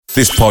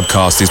This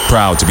podcast is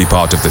proud to be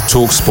part of the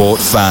TalkSport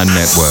Fan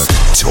Network.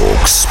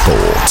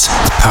 TalkSport.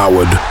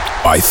 Powered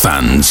by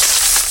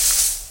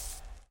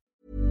fans.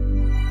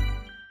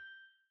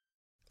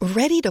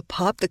 Ready to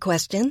pop the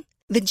question?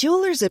 The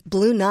jewelers at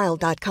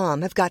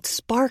BlueNile.com have got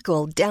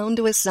sparkle down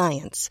to a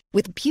science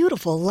with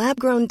beautiful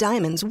lab-grown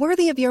diamonds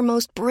worthy of your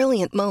most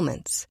brilliant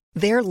moments.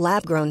 Their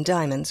lab-grown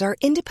diamonds are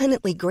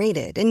independently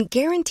graded and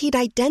guaranteed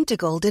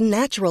identical to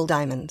natural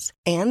diamonds.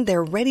 And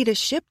they're ready to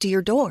ship to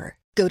your door.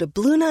 Go to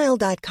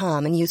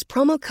BlueNile.com and use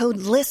promo code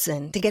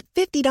LISTEN to get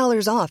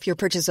 $50 off your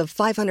purchase of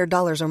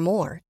 $500 or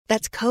more.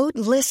 That's code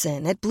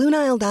LISTEN at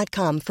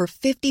BlueNile.com for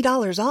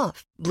 $50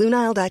 off.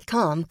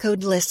 BlueNile.com,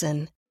 code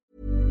LISTEN.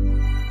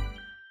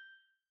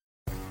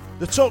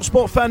 The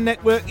TalkSport Fan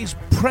Network is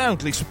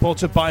proudly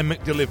supported by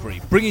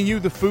McDelivery, bringing you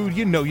the food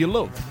you know you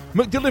love.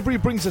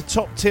 McDelivery brings a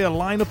top-tier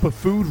lineup of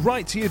food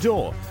right to your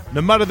door.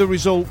 No matter the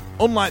result,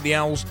 unlike the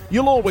Owls,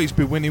 you'll always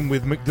be winning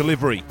with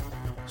McDelivery.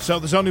 So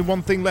there's only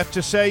one thing left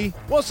to say,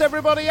 what's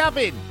everybody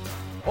having?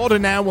 Order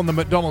now on the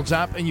McDonald's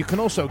app, and you can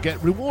also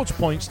get rewards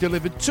points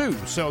delivered too.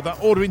 So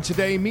that ordering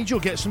today means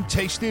you'll get some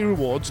tasty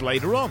rewards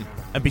later on.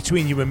 And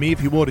between you and me,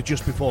 if you order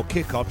just before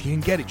kickoff, you can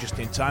get it just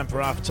in time for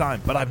half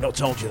time. But I've not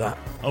told you that.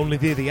 Only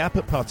via the app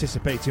at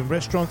participating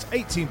restaurants.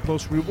 18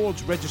 plus,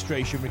 rewards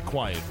registration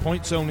required.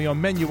 Points only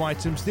on menu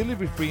items,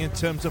 delivery free and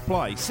terms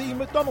apply. See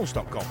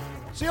mcdonalds.com.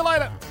 See you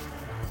later.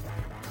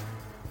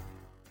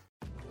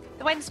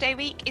 The Wednesday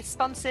week is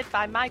sponsored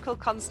by Michael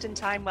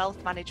Constantine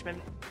Wealth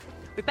Management.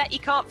 We bet you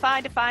can't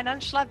find a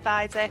financial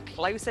advisor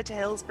closer to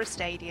Hillsborough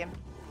Stadium.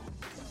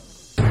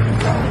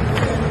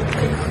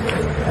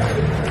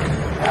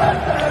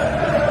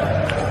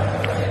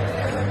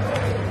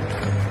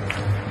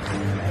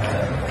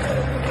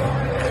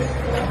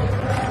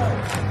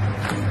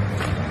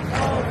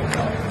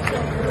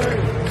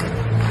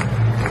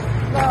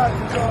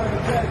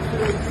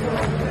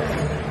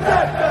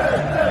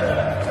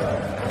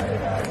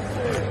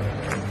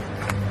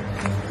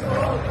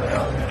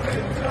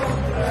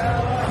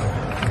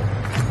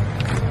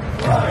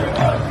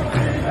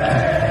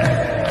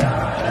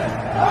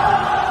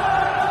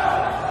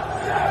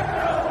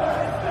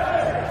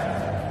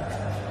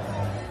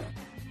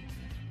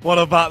 What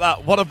about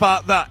that? What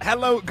about that?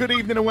 Hello, good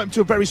evening, and welcome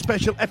to a very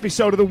special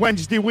episode of the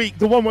Wednesday week,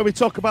 the one where we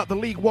talk about the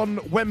League One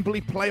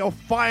Wembley playoff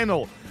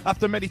final.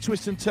 After many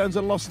twists and turns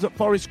and losses at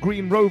Forest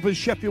Green Rovers,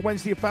 Sheffield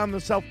Wednesday have found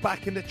themselves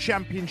back in the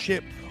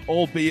Championship,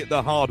 albeit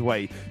the hard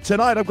way.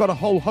 Tonight, I've got a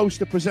whole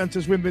host of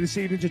presenters with me this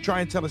evening to try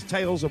and tell us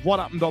tales of what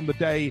happened on the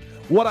day,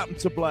 what happened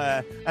to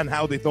Blair, and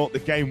how they thought the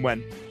game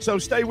went. So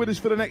stay with us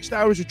for the next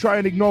hour as we try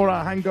and ignore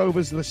our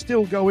hangovers. They're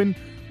still going.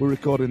 We're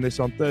recording this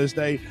on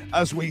Thursday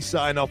as we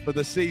sign off for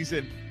the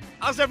season.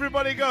 How's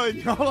everybody going?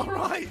 You all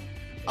right?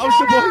 How's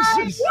the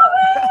voices?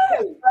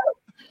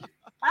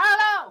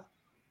 Hello.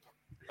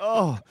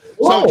 Oh,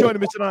 so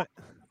joining me tonight.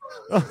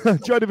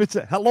 Joining me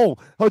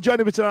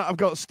tonight, I've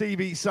got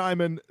Stevie,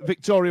 Simon,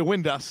 Victoria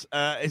Windass.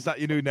 Is that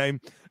your new name?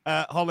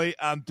 Holly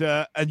and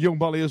young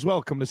Molly as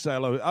well. Come to say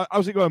hello.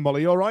 How's it going,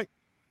 Molly? You all right?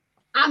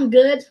 I'm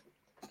good.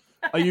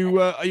 Are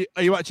you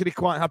actually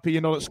quite happy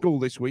you're not at school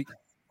this week?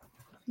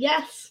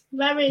 Yes,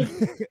 very.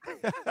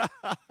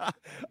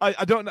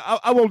 I don't know.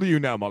 How old are you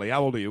now, Molly?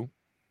 How old are you?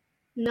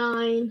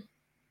 9.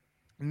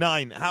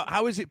 9.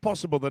 How is it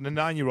possible that a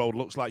 9-year-old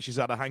looks like she's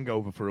had a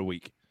hangover for a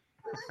week?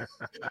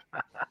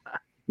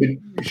 I'm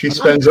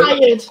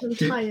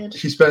tired.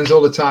 She spends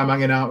all the time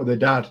hanging out with her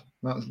dad.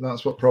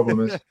 That's what problem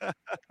is.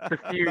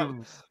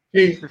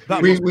 It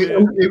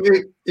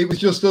was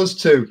just us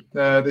two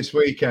this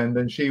weekend,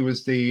 and she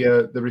was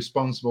the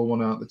responsible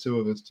one out of the two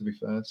of us, to be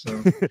fair.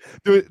 So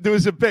there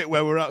was a bit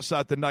where we're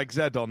outside the Nag's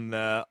Head on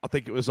I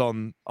think it was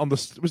on the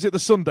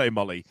Sunday,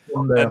 Molly?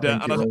 Sunday,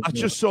 and I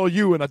just saw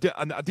you, and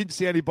I didn't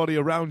see anybody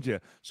around you,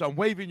 so I'm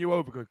waving you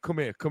over, going, come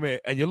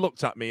here, and you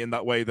looked at me in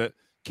that way that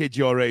kids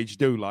your age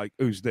do, like,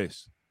 who's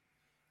this?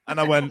 And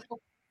I went,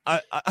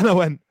 I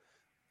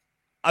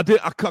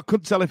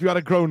couldn't tell if you had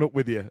a grown up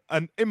with you.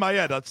 And in my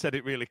head, I'd said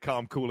it really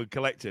calm, cool, and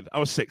collected. I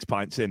was 6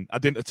 pints in. I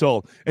didn't at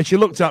all. And she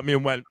looked at me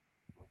and went,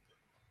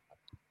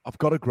 I've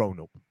got a grown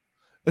up.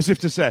 As if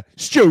to say,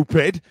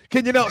 stupid,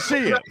 can you not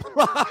see it?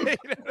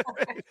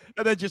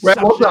 And then just sat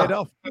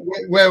off.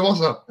 Where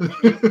was I?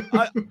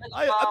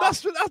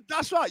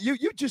 That's right. You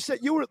just said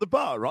you were at the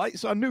bar, right?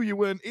 So I knew you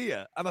weren't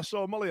here. And I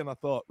saw Molly and I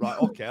thought, right,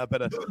 okay, I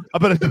better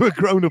do a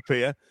grown up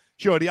here.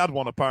 She already had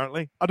one,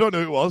 apparently. I don't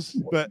know who it was,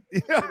 but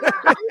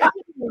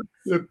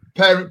the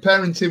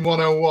parenting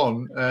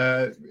 101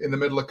 in the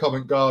middle of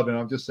Covent Garden.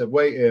 I've just said,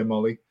 wait here,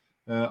 Molly.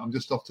 I'm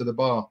just off to the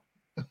bar.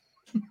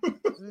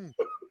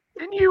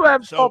 Didn't you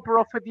fob her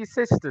off with your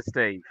sister,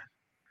 Steve?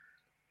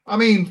 I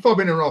mean,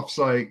 fobbing her off's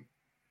like,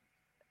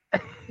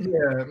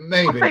 yeah,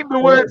 maybe. I think the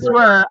words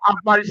were, I've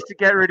managed to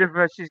get rid of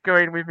her. She's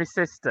going with my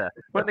sister.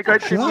 When they go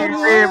to the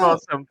museum or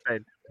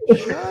something.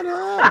 Shut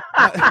up.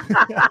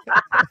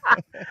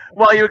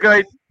 While you were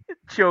going,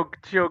 chug,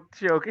 chug,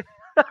 chug.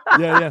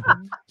 Yeah.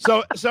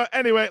 So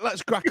anyway,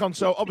 let's crack on.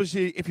 So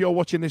obviously, if you're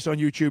watching this on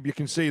YouTube, you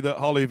can see that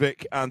Holly,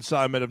 Vic, and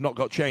Simon have not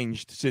got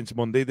changed since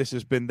Monday. This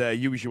has been their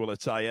usual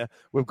attire.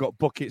 We've got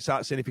buckets,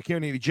 hats, and if you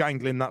can hear any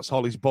jangling, that's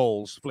Holly's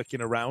balls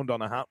flicking around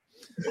on a hat.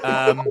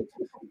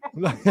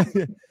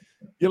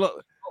 You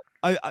look.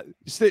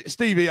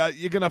 Stevie,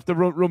 you're going to have to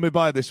run me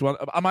by this one.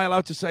 Am I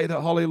allowed to say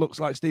that Holly looks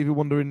like Stevie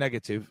Wonder in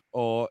negative,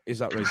 or is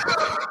that racist?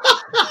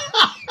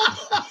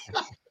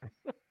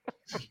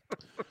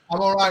 I'm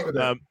all right with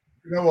it.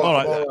 You know what? All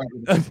right. I'm all right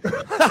with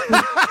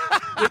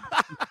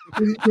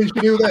it. Can you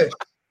do this?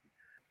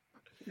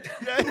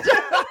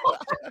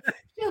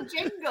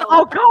 Jingle.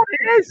 Oh, God,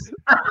 it is.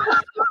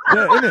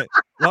 Yeah, isn't it?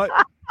 Right.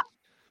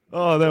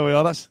 Oh, there we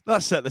are. That's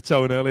set the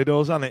tone early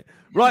doors, hasn't it?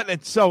 Right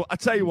then. So I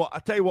tell you what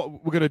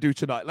we're going to do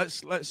tonight.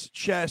 Let's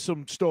share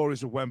some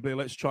stories of Wembley.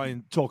 Let's try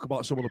and talk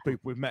about some of the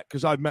people we've met,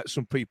 because I've met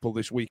some people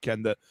this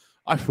weekend that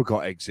I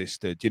forgot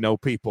existed. You know,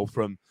 people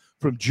from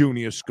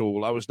junior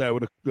school. I was there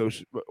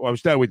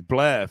with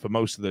Blair for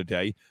most of the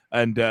day,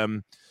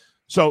 and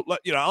so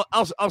you know,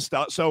 I'll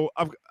start. So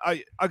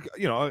I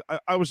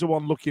was the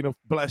one looking up.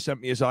 Blair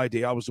sent me his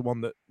ID. I was the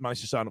one that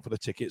managed to sign up for the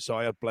ticket, so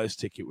I had Blair's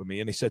ticket with me,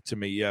 and he said to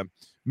me,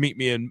 "Meet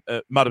me in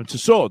Madame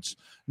Tussauds."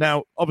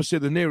 Now, obviously,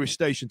 the nearest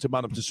station to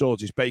Madame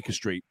Tussauds is Baker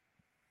Street.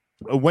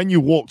 And when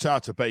you walked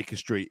out of Baker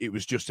Street, it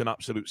was just an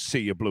absolute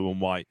sea of blue and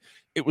white.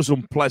 It was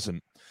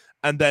unpleasant.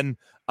 And then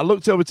I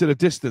looked over to the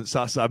distance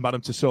outside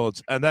Madame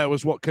Tussauds, and there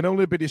was what can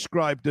only be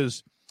described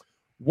as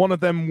one of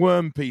them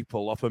worm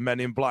people off of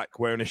Men in Black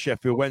wearing a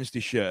Sheffield Wednesday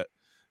shirt.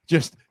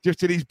 Just with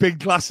these big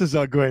glasses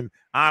on going,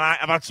 all right,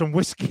 I've had some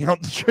whiskey on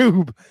the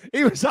tube.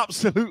 He was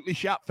absolutely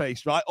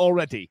shat-faced, right,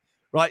 already.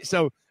 Right,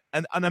 so,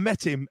 and I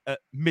met him at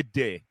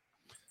midday.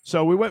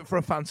 So we went for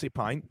a fancy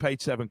pint, paid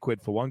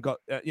 £7 for one. Got,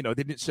 they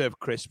didn't serve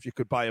crisps. You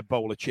could buy a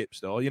bowl of chips,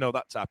 though. You know,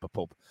 that type of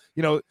pub.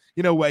 You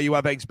know where you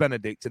have Eggs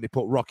Benedict and they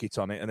put rocket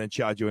on it and then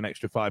charge you an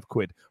extra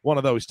 £5. One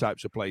of those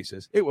types of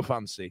places. It were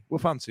fancy. We're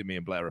fancy, me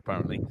and Blair,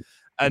 apparently.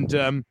 And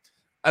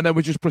then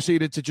we just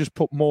proceeded to just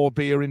put more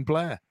beer in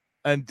Blair.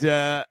 And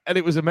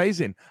it was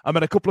amazing. I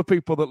met a couple of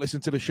people that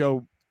listened to the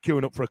show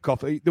queuing up for a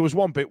coffee. There was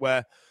one bit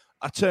where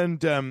I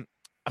turned...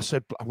 I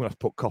said, I'm going to have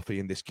to put coffee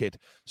in this kid.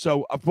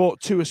 So I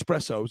bought 2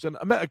 espressos, and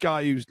I met a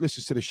guy who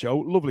listens to the show,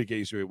 lovely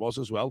geezer it was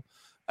as well.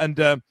 And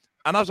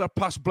as I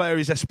passed Blair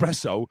his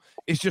espresso,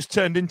 he's just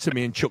turned into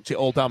me and chucked it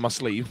all down my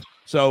sleeve.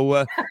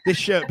 So this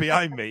shirt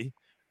behind me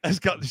has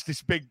got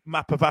this big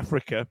map of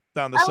Africa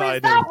down the side.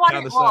 Is that what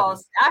down it the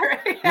was?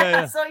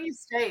 Yeah. I saw you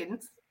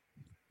stains.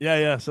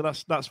 Yeah. So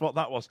that's what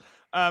that was.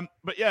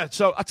 But yeah,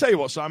 so I tell you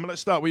what, Simon,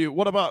 let's start with you.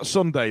 What about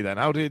Sunday then?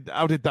 How did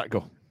that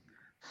go?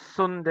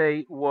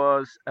 Sunday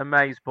was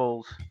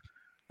amazeballs.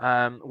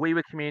 We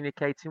were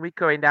communicating. We're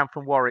going down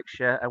from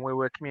Warwickshire, and we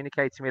were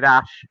communicating with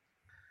Ash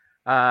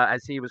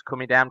as he was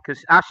coming down,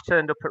 because Ash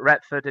turned up at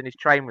Retford and his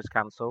train was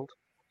cancelled.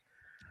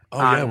 Oh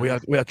yeah,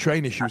 we had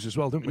train issues as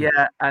well, didn't we?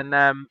 Yeah,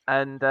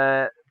 and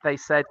they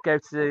said go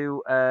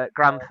to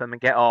Grantham and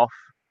get off,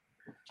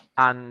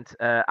 and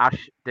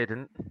Ash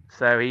didn't,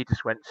 so he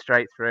just went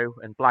straight through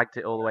and blagged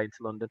it all the way into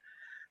London.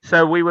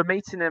 So we were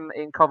meeting him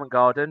in Covent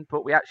Garden,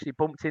 but we actually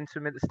bumped into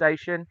him at the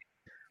station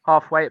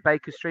halfway at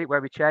Baker Street where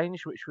we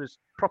changed, which was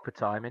proper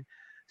timing.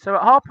 So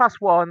at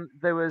 1:30,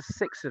 there was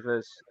 6 of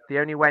us, the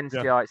only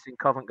Wednesdayites in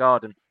Covent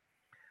Garden.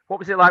 What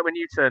was it like when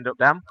you turned up,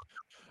 Dan?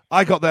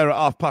 I got there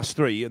at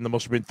 3:30, and there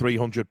must have been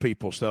 300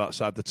 people still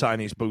outside the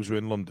tiniest boozer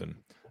in London.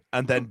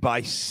 And then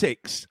by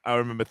 6, I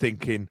remember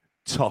thinking,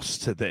 toss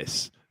to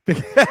this.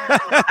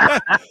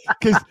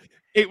 Because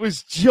it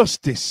was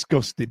just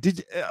disgusting.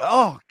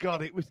 Oh,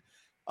 God, it was...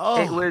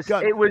 Oh,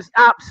 it was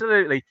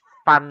absolutely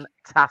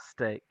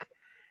fantastic.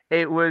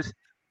 It was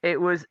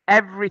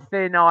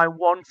everything I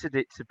wanted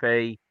it to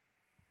be,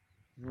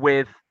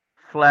 with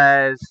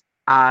flares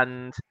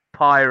and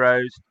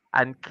pyros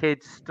and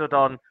kids stood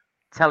on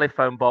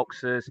telephone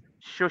boxes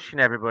shushing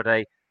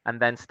everybody and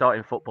then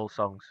starting football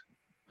songs.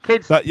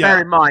 Kids,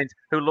 bear in mind,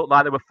 who looked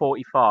like they were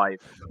 45.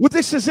 Well,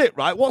 this is it,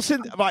 right?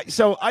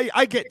 So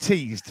I get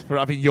teased for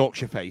having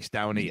Yorkshire face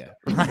down here.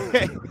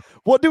 Right?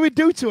 What do we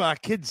do to our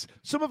kids?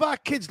 Some of our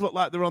kids look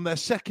like they're on their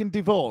second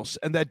divorce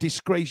and they're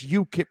disgraced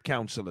UKIP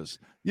counsellors.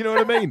 You know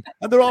what I mean?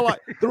 And they're all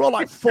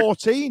like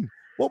 14.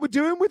 What are we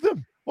doing with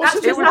them?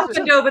 That's just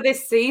happened over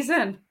this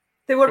season.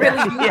 They were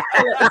really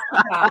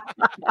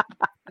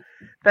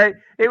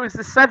It was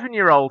the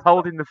 7-year-old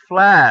holding the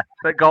flare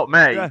that got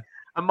me. Yeah.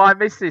 And my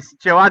missus,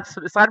 Joanne,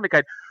 sort of me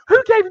going,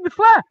 who gave him the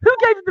flare? Who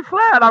gave him the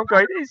flare? And I'm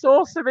going, it's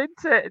awesome,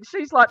 isn't it? And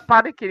she's like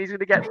panicking. He's going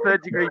to get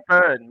 3rd-degree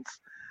burns.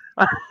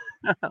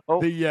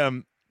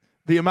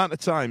 The amount of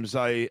times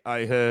I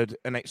heard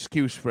an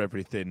excuse for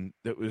everything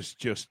that was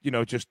just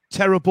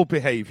terrible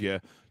behaviour,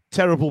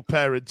 terrible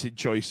parenting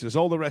choices,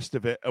 all the rest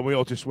of it. And we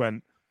all just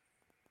went,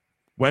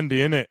 Wendy,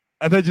 innit?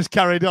 And they just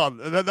carried on.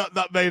 And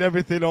that made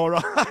everything all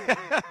right.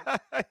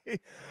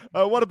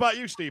 What about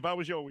you, Steve? How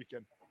was your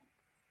weekend?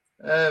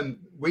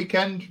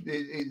 Weekend,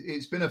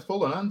 it's been a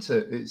full on,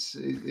 hasn't it?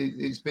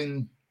 It's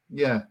been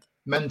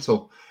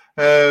mental.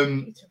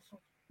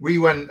 We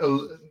went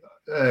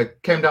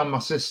came down with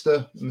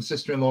my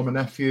sister-in-law, my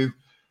nephew.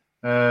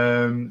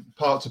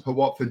 Parked up at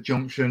Watford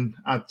Junction.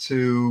 Had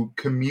to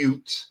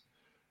commute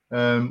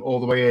all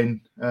the way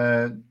in.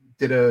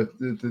 Did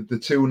the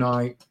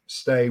 2-night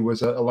stay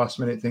was a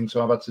last-minute thing,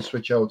 so I've had to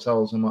switch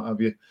hotels and what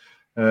have you.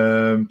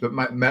 But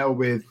met up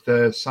with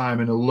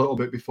Simon a little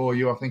bit before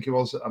you. I think it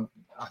was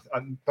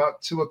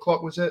about 2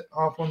 o'clock. Was it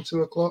 1:30,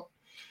 2 o'clock?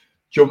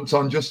 Jumped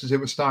on just as it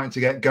was starting to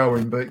get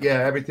going. But yeah,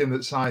 everything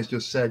that Si's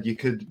just said, you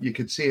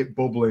could see it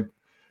bubbling.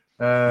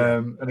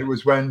 And it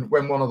was when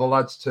one of the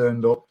lads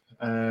turned up,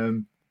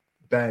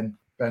 Ben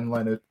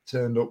Leonard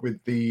turned up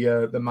with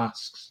the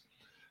masks,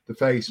 the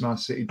face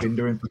masks that he'd been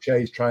doing for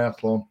Chase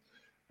Triathlon.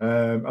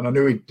 And I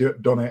knew he'd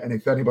done it. And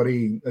if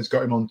anybody has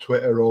got him on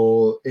Twitter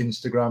or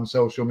Instagram,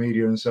 social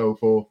media and so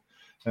forth,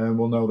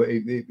 will know that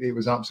it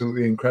was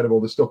absolutely incredible.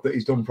 The stuff that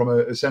he's done from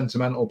a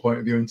sentimental point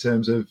of view in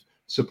terms of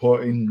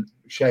supporting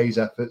Shay's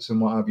efforts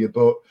and what have you.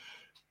 But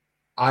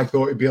I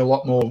thought it'd be a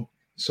lot more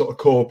sort of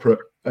corporate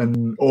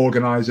and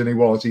organised than he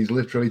was. He's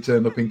literally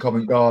turned up in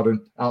Covent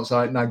Garden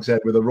outside Nag's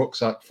Head with a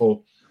rucksack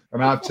full.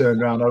 And I've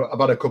turned around, I've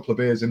had a couple of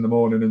beers in the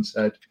morning and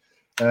said,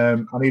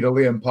 I need a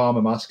Liam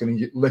Palmer mask. And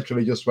he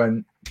literally just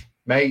went,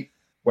 mate,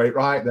 wait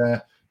right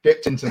there.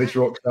 Dipped into this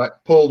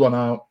rucksack, pulled one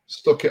out,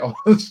 stuck it on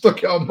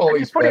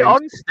Molly's face. Put it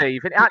on,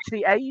 Steve, and it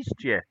actually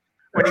aged you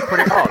when you put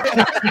it on.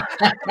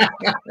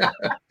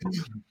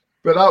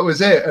 But that was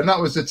it, and that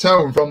was the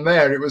tone from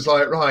there. It was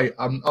like, right,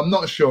 I'm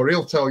not sure.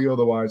 He'll tell you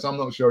otherwise. I'm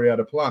not sure he had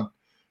a plan.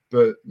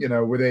 But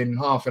within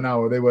half an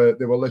hour, there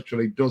were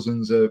literally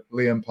dozens of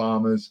Liam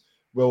Palmers,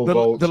 Will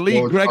Bolts, the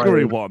Lee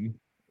Gregory one.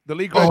 The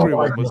Lee Gregory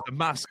one was the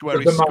mask where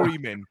he's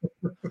screaming.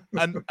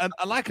 And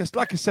like I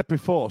said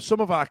before, some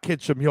of our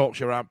kids from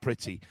Yorkshire aren't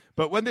pretty,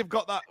 but when they've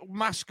got that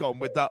mask on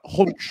with that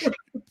hunch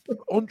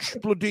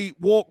bloody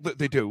walk that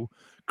they do,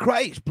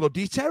 it's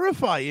bloody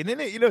terrifying, isn't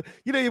it?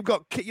 You've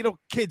got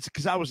kids,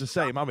 because I was the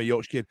same. I'm a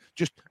Yorkshire kid.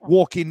 Just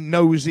walking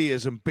nose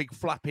ears and big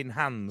flapping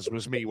hands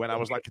was me when I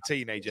was like a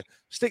teenager.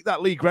 Stick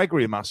that Lee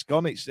Gregory mask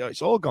on,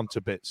 it's all gone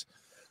to bits.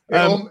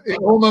 It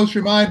almost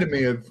reminded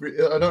me of,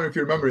 I don't know if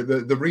you remember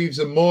it, the Reeves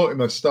and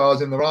Mortimer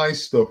Stars in Their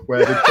Eyes stuff,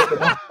 where they put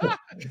them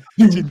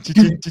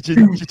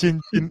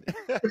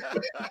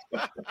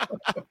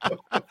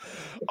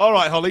All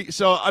right, Holly.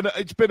 So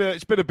it's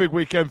been a big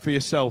weekend for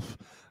yourself.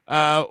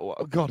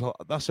 God,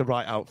 that's a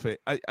right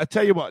outfit. I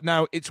tell you what.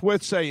 Now it's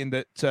worth saying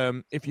that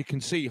if you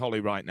can see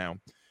Holly right now,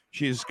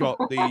 she's got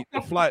the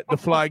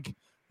flag.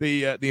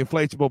 The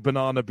inflatable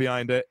banana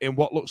behind her in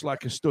what looks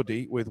like a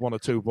study with one or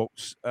two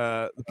books.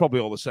 They're probably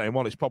all the same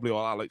one. It's probably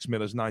all Alex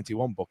Miller's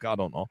 91 book. I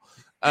don't know.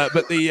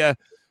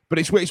 But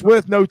it's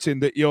worth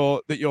noting that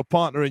your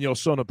partner and your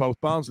son are both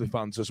Barnsley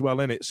fans as well,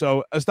 innit?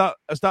 So has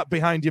that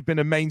behind you been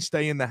a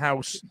mainstay in the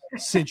house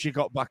since you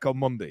got back on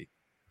Monday?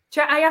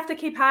 I have to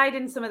keep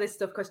hiding some of this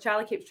stuff because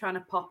Charlie keeps trying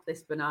to pop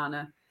this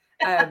banana.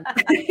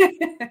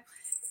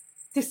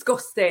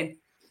 Disgusting.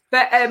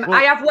 But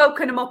I have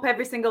woken him up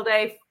every single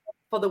day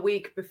for the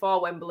week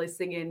before Wembley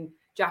singing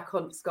Jack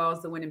Hunt scores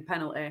the winning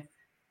penalty,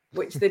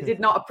 which they did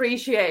not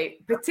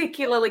appreciate,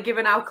 particularly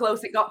given how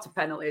close it got to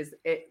penalties.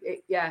 They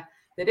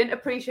didn't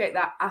appreciate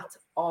that at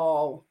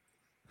all.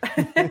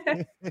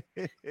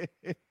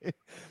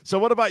 So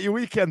what about your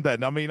weekend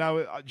then? I mean,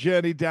 our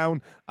journey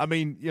down,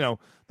 the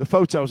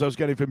photos I was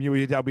getting from you with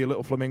your dad with your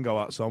little flamingo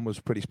hats on was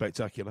pretty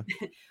spectacular.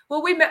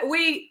 Well,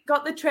 we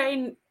got the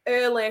train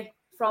early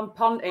from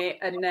Ponty,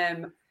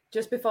 and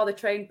just before the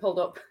train pulled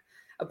up,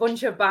 a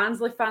bunch of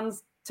Barnsley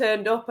fans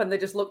turned up and they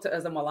just looked at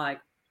us and were like,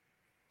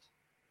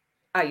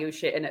 are you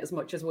shitting it as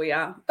much as we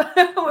are?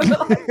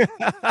 Like,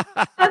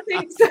 I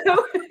think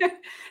so.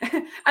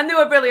 And they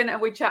were brilliant, and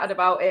we chatted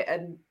about it,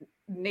 and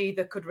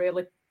neither could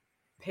really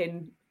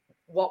pin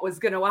what was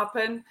going to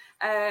happen.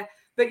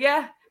 But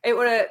yeah, it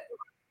was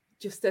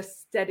just a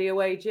steady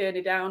away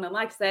journey down. And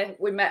like I say,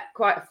 we met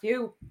quite a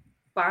few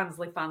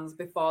Barnsley fans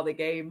before the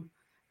game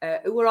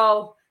who were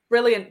all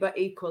brilliant, but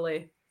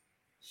equally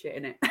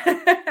shitting it.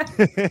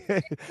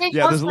 Did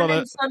your husband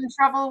and son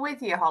travel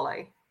with you,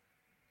 Holly?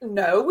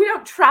 No, we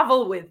don't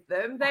travel with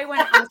them. They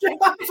went on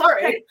I'm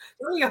sorry.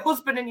 Your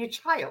husband and your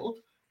child?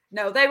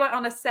 No, they went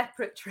on a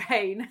separate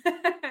train.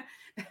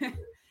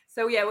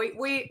 So yeah,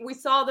 we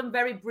saw them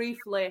very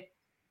briefly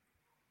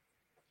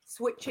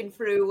switching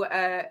through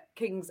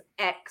King's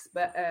X,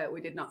 but we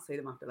did not see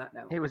them after that,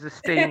 no. It was a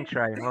steam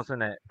train,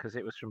 wasn't it? Because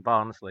it was from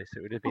Barnsley, so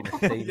it would have been a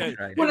steam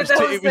train.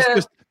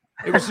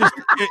 It was just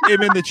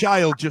him and the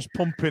child just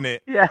pumping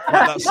it. Yeah.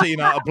 Like that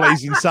scene out of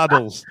Blazing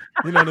Saddles.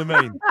 You know what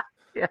I mean?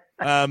 Yeah.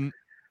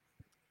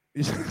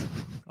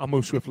 I'll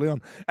move swiftly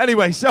on.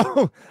 Anyway,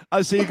 so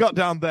you got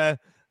down there,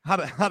 had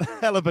a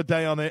hell of a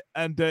day on it,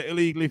 and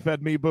illegally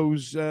fed me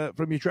booze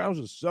from your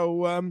trousers.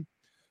 So,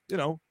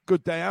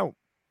 good day out.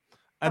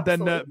 And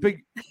Absolutely.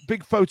 Then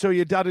big photo of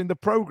your dad in the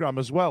programme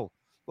as well.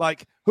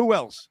 Like, who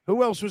else?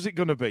 Who else was it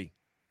going to be?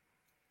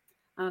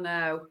 I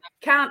know.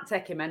 Can't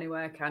take him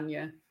anywhere, can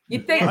you?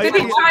 You'd think they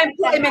did try and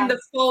put him in the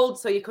fold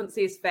so you couldn't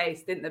see his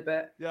face, didn't they?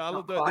 But yeah, I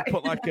love that they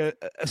put like a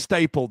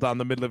staple down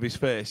the middle of his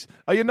face.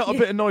 Are you not a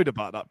bit annoyed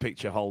about that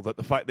picture, Hol? That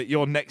the fact that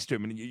you're next to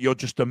him and you're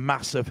just a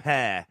mass of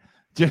hair,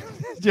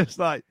 just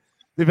like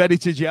they've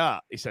edited you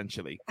out,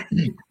 essentially.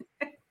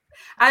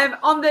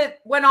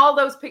 When all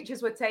those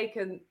pictures were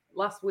taken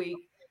last week,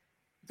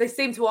 they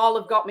seem to all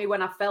have got me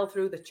when I fell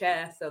through the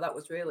chair. So that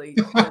was really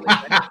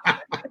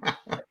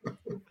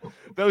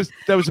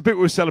There was a bit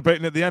we were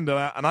celebrating at the end,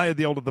 and I had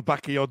the old of the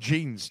back of your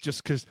jeans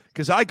just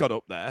because I got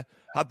up there,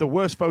 had the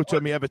worst photo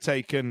of me ever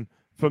taken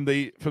from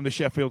the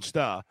Sheffield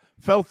Star,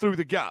 fell through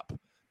the gap.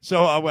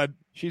 So I went,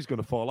 she's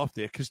going to fall off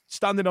there because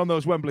standing on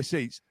those Wembley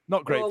seats,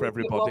 not great for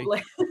everybody.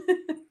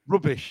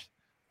 Rubbish.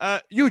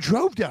 You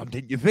drove down,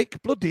 didn't you,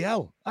 Vic? Bloody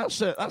hell.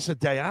 That's a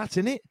day out,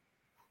 isn't it?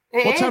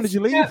 What time did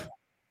you leave?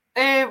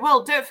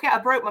 Well, don't forget I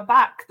broke my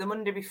back the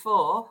Monday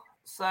before.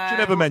 So she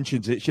never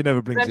mentions it. She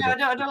never brings it up.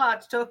 I don't like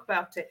to talk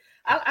about it.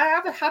 I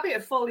have a habit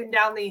of falling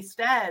down these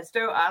stairs,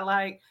 don't I?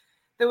 Like,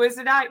 there was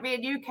a night me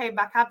and you came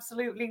back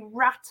absolutely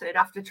ratted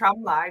after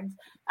Tramlines,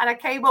 and I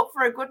came up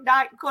for a good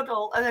night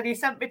cuddle, and then he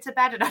sent me to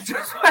bed, and I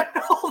just went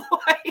all the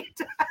way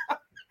down.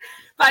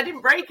 But I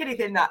didn't break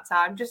anything that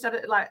time, just had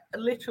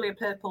literally a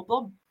purple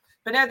bum.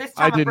 But no, this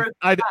time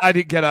I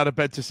didn't get out of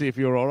bed to see if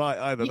you were all right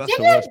either. That's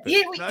the worst bit.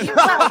 You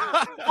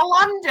I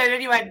landed,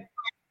 and you went,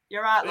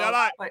 "You're right, love."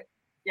 Right. Like,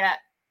 yeah.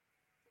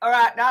 All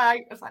right,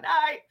 night. I was like,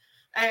 night.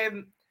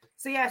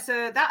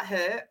 So that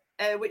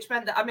hurt, which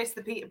meant that I missed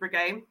the Peterborough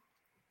game,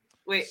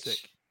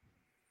 which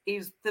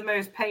is the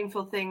most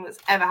painful thing that's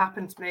ever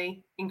happened to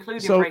me,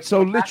 including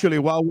So literally,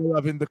 while we were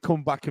having the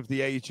comeback of the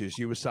ages,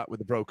 you were sat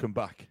with a broken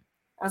back.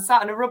 I was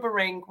sat in a rubber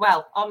ring.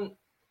 Well, on.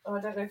 Oh,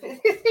 I don't know if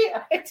it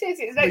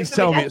is. Please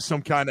tell me it's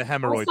some kind of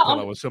hemorrhoid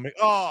pillow or something.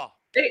 Oh,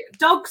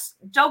 dog's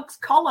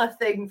collar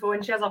thing for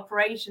when she has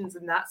operations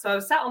and that. So I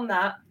was sat on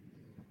that.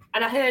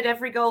 And I heard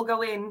every goal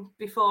go in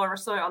before I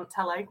saw it on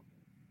telly.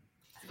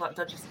 I've got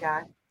dodgy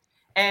Sky.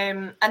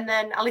 And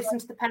then I listened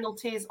to the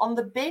penalties on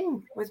the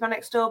bin with my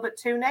next door but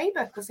two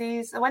neighbour because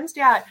he's a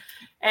Wednesdayite.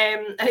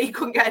 And he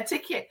couldn't get a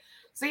ticket.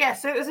 So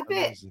it was a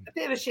bit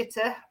of a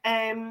shitter.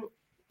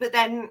 But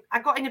then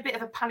I got in a bit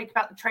of a panic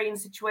about the train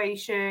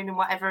situation and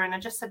whatever. And I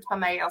just said to my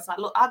mate, I was like,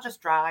 look, I'll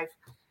just drive.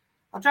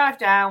 I'll drive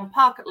down,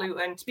 park at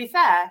Luton. To be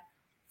fair,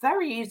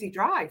 very easy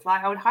drive.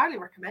 Like, I would highly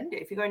recommend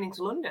it if you're going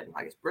into London.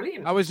 Like, it's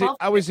brilliant. How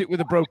is it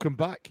with a broken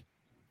back?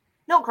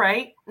 Not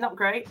great.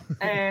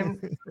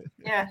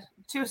 Yeah,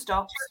 2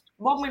 stops.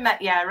 One we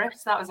met Yara,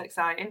 so that was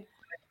exciting.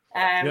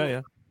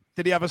 Yeah.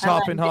 Did he have his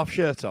half in half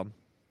shirt on?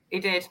 He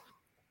did.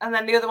 And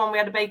then the other one we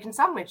had a bacon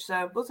sandwich,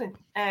 so buzzing.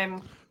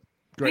 So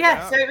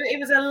it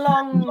was a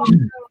long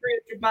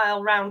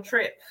 300-mile round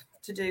trip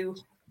to do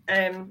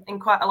in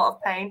quite a lot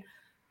of pain,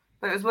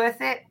 but it was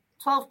worth it.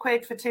 12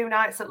 quid for 2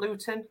 nights at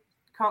Luton.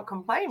 Can't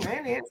complain,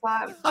 really. It's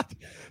like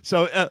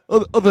so.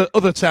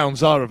 Other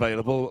towns are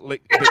available.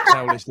 Like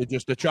Town is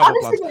just a travel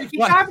plan. Honestly, if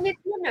you're driving into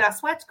London, I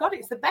swear to God,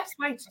 it's the best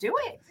way to do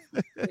it.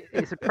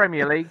 It's a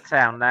Premier League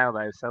town now,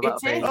 though, so that'll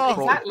be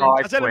exactly.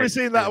 Has anybody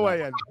seen that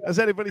way? Ian? Has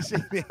anybody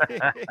seen it?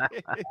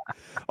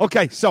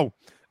 Okay, so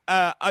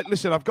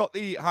listen, I've got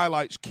the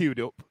highlights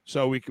queued up,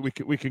 so we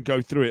can go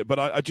through it. But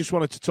I just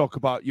wanted to talk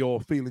about your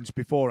feelings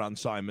beforehand,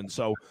 Simon.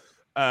 So.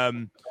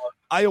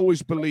 I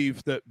always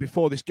believed that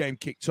before this game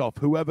kicked off,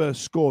 whoever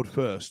scored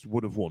first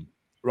would have won,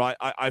 right?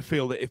 I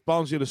feel that if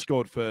Barnsley had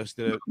scored first,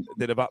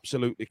 they'd have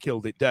absolutely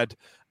killed it dead.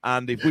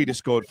 And if we'd have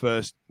scored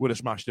first, would have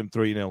smashed them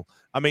 3-0.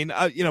 I mean,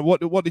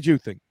 what did you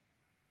think?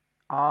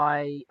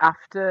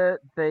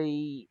 After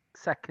the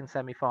second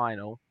second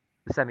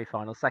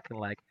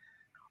leg,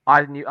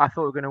 I thought we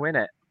were going to win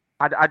it.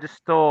 I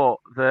just thought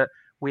that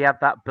we had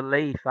that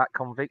belief, that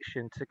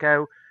conviction to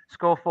go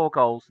score 4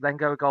 goals, then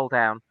go a goal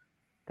down,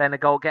 then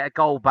get a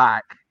goal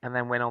back, and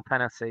then win on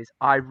penalties.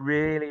 I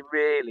really,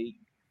 really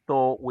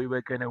thought we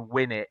were going to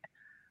win it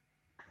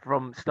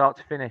from start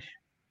to finish.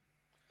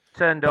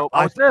 Turned up.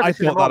 I thought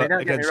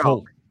that against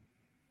Hull.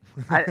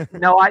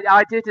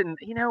 I didn't.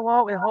 You know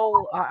what? With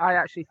Hull, I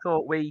actually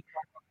thought we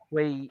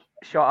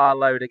shot our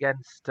load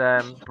against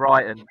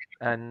Brighton,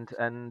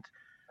 and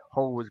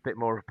Hull was a bit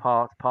more of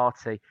a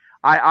party.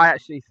 I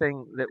actually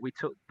think that we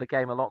took the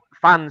game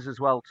fans as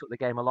well took the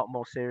game a lot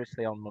more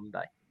seriously on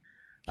Monday.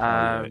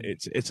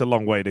 It's a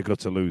long way to go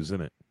to lose,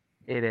 isn't it?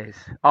 It is.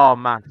 Oh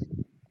man.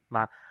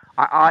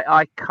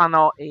 I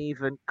cannot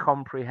even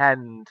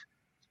comprehend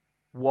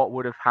what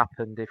would have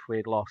happened if we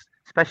had lost,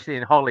 especially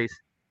in Holly's.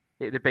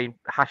 It'd have been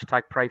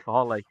 #pray for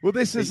Holly. Well,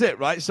 this is it,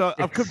 right? So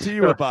I've come to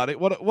you about it.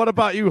 What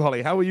about you,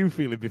 Holly? How were you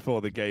feeling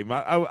before the game?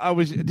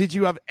 Did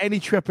you have any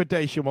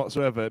trepidation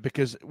whatsoever?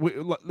 Because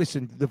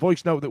listen, the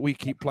voice note that we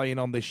keep playing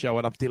on this show,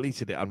 and I've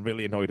deleted it. I'm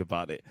really annoyed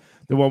about it.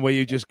 The one where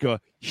you just go,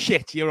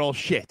 "Shit, you're all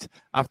shit."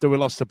 After we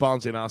lost to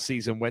Barnsley and our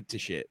season went to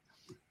shit.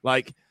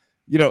 Like,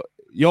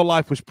 your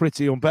life was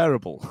pretty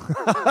unbearable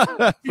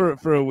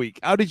for a week.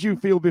 How did you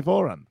feel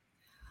beforehand?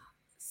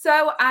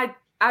 So I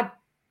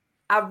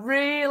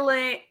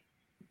really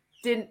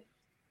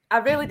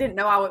didn't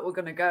know how it was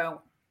going to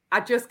go.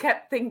 I just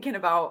kept thinking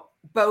about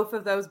both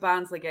of those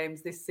Barnsley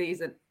games this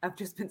season have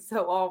just been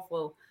so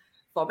awful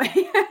for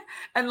me.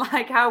 And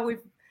like how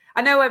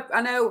I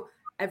know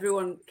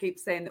everyone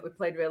keeps saying that we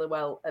played really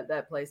well at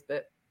their place,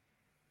 but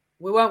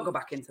we won't go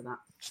back into that.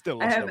 Still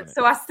lost,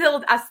 so I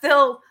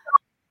still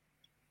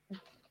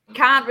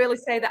can't really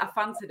say that I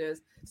fancied us.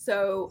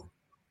 So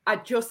I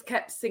just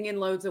kept singing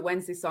loads of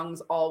Wednesday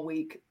songs all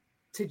week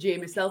to cheer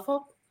myself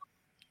up.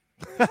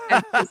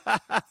 And just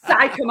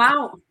psych them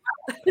out.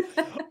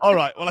 All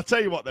right. Well, I'll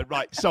tell you what then.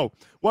 Right. So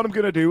what I'm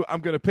going to do,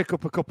 I'm going to pick a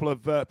couple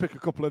of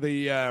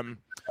the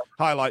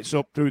highlights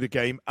up through the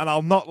game, and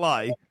I'll not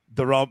lie,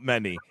 there aren't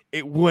many.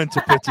 It weren't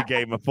a pretty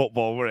game of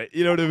football, were it?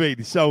 You know what I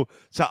mean? So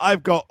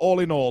I've got all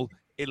in all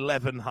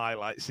 11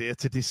 highlights here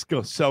to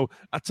discuss. So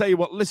I tell you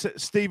what, listen,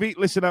 Stevie,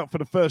 listen out for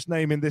the first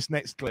name in this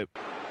next clip.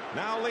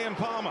 Now Liam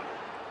Palmer.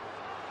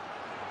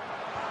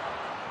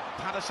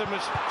 Patterson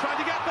was trying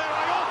to get there.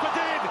 Iorfa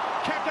did.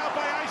 Kept out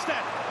by Eisted.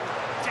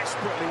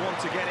 Desperately want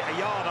to get it a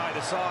yard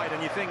either side,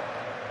 and you think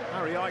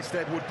Harry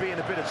Eisted would be in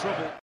a bit of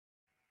trouble.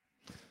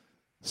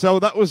 So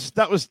that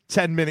was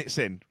 10 minutes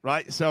in,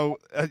 right? So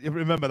you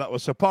remember that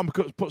was. So Palmer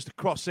puts the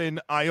cross in.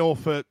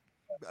 Iorfa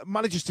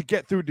manages to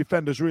get through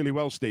defenders really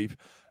well, Steve.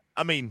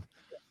 I mean,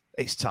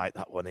 it's tight,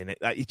 that one, innit?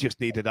 That he just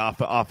needed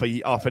half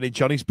an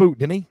inch on his boot,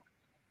 didn't he?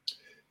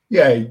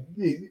 Yeah,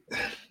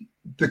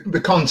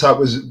 the contact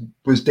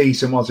was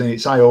decent, wasn't it?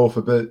 It's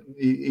Iorfa, but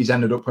he's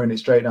ended up putting it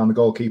straight down the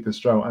goalkeeper's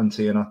throat, hasn't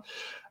he? And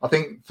I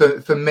think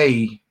for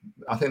me,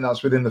 I think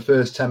that's within the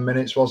first 10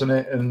 minutes, wasn't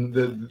it? And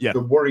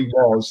the worry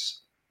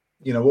was,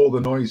 you know, all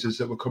the noises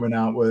that were coming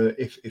out were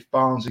if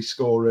Barnsley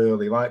score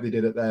early, like they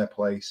did at their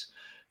place,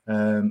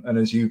 and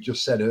as you've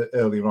just said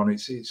earlier on,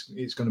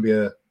 it's going to be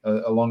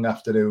a long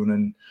afternoon.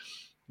 And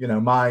you know,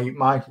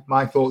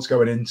 my thoughts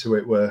going into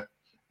it were,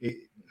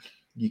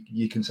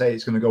 you can say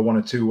it's going to go one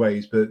or two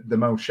ways, but the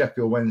most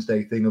Sheffield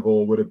Wednesday thing of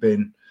all would have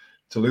been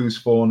to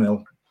lose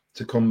 4-0,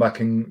 to come back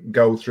and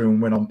go through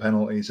and win on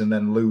penalties, and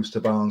then lose to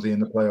Barnsley in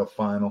the playoff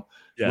final.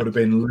 Would have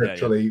been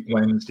literally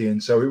Wednesday.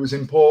 And so it was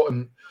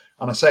important,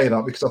 and I say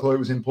that because I thought it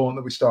was important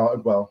that we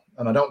started well,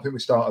 and I don't think we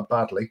started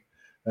badly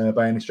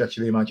by any stretch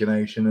of the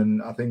imagination.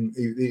 And I think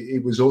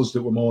it was us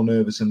that were more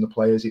nervous than the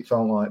players. It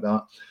felt like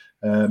that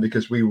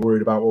because we were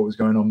worried about what was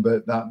going on.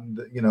 But that,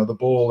 you know, the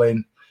ball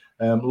in.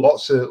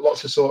 Lots of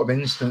sort of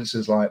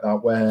instances like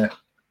that where,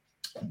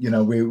 you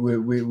know,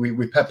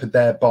 we peppered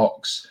their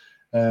box,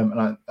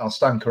 and I'll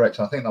stand correct.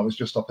 I think that was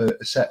just off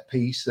a set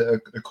piece at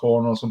a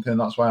corner or something.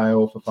 That's why I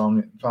also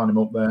found him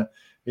up there.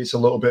 It's a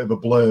little bit of a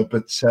blur,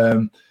 but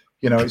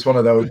you know, it's one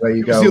of those where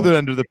you go. It's the other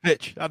end of the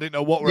pitch. I didn't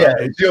know what.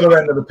 It's the other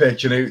end of the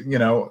pitch, and you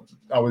know,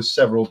 I was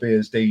several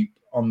beers deep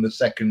on the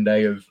second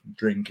day of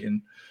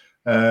drinking,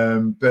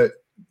 but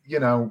you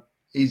know,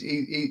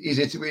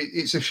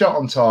 it's a shot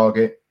on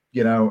target.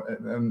 You know,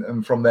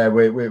 and from there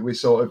we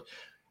sort of,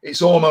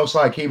 it's almost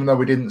like even though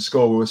we didn't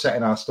score, we were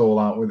setting our stall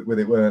out with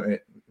it, weren't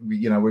it?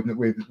 You know,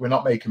 we're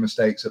not making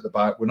mistakes at the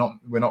back. We're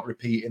not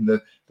repeating the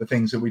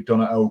things that we'd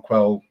done at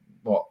Oakwell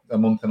a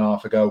month and a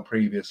half ago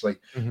previously.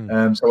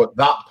 Mm-hmm. So at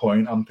that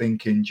point, I'm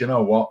thinking, do you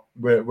know what?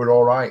 We're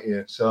all right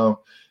here.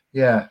 So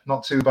yeah,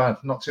 not too bad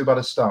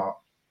a start.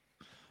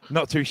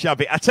 Not too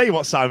shabby. I tell you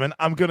what, Simon,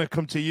 I'm going to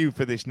come to you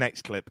for this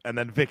next clip, and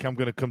then Vic, I'm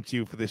going to come to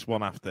you for this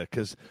one after,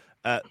 because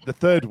the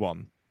third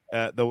one.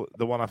 The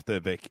one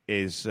after Vic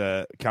is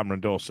Cameron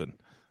Dawson,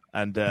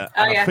 and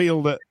I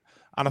feel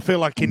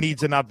like he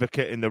needs an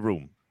advocate in the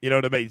room. You know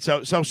what I mean?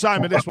 So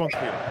Simon, this one's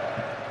for you.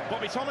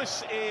 Bobby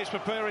Thomas is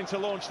preparing to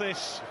launch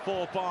this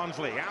for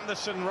Barnsley.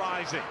 Anderson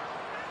rising.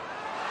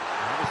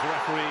 How does the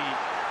referee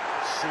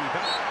see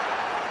that?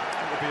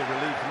 That would be a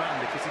relieved man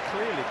because he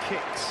clearly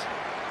kicked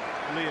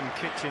Liam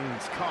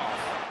Kitchen's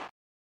calf.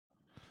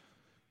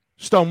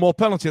 Stonewall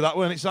penalty, that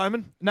weren't it,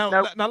 Simon? Now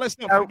let's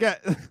not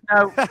forget.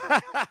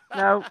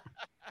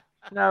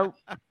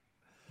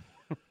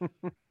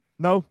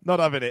 No, not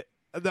having it.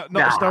 Not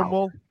a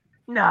Stonewall.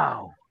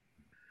 No.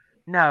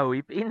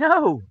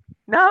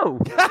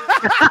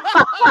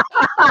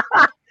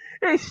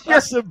 It's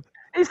just.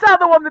 Is that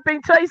the one they've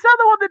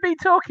been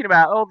talking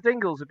about? All the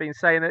Dingles have been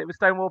saying that it was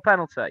Stonewall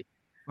penalty.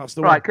 That's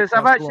the right, one. because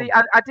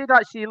I did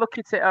actually look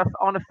at it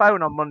on a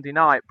phone on Monday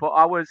night, but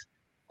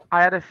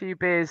I had a few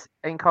beers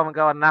in Covent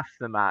Garden after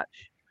the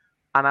match,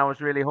 and I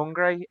was really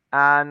hungry,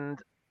 and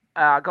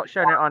I got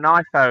shown it on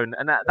an iPhone,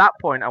 and at that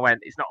point I went,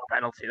 it's not a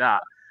penalty,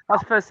 that's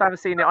the first time I've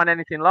seen it on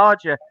anything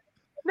larger.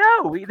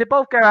 No, they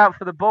both go out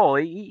for the ball.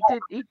 He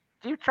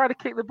tried to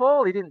kick the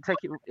ball, he didn't take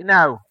it.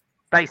 No,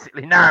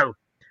 basically no.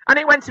 And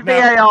it went to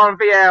VAR, and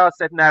VAR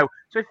said no.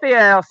 So if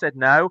VAR said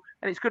no,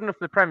 and it's good enough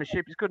for the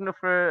Premiership, it's good enough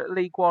for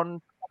League One,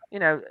 you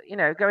know,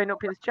 going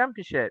up in the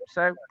Championship.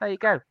 So there you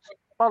go.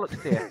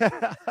 Bollocks to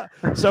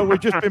you. So we've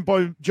just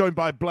been joined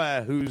by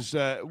Blair, who's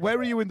where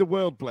are you in the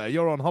world, Blair?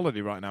 You're on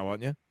holiday right now,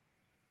 aren't you?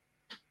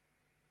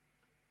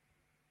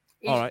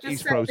 All right,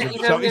 he's frozen.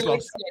 So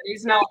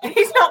he's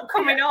not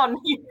coming on.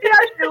 He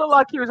actually looked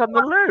like he was on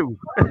the loo.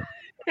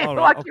 He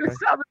was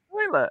sat on the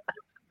toilet.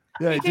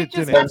 Yeah, he did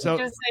just didn't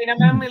saying,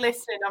 I'm only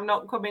listening, I'm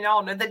not coming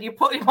on, and then you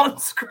put him on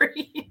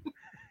screen.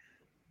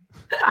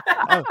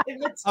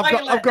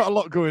 I've got a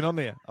lot going on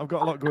here. I've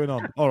got a lot going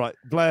on. All right,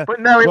 Blair. But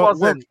no, it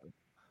wasn't.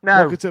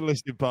 No. Welcome to the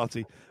listening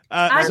party.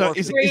 So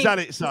is that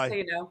it,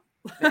 Si?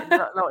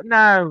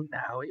 No,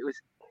 it was.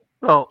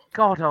 Well,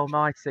 God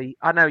Almighty!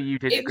 I know you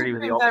didn't agree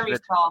with the Oxford.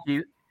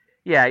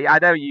 I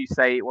know you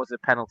say it was a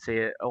penalty.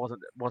 It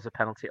was a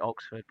penalty at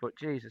Oxford, but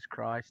Jesus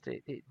Christ,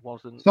 it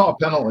wasn't. It's not a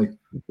penalty.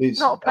 It's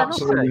not a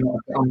penalty. Absolutely not.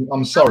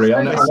 I'm sorry.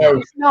 I know.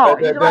 It's not.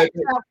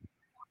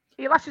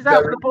 He lashes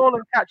out for the ball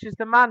and catches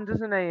the man,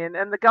 doesn't he?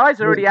 And the guy's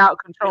already out of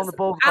control and the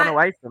ball's gone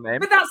away from him.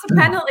 But that's a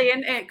penalty,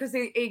 isn't it? Because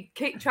he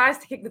tries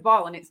to kick the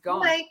ball and it's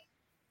gone.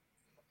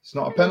 It's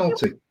not a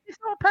penalty. It's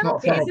not a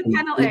penalty. It is a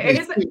penalty. It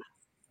is.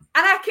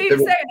 And I keep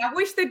saying, I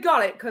wish they'd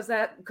got it because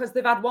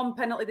they've had one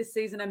penalty this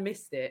season and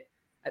missed it.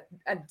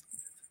 And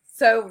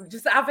so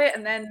just have it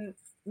and then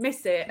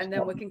miss it, and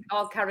then we can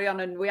all carry on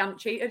and we haven't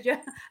cheated you.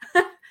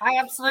 I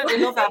absolutely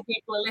love how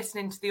people are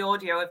listening to the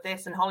audio of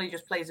this and Holly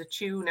just plays a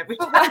tune every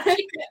time.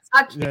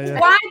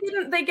 Why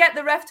didn't they get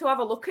the ref to have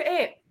a look at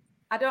it?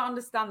 I don't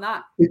understand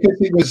that.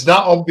 Because it was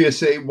that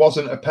obvious it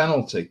wasn't a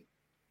penalty.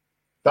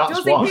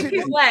 That's why. Does he kick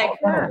his leg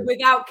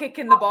without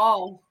kicking the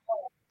ball?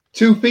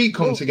 2 feet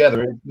come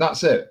together.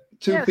 That's it.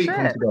 Two feet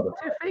come together.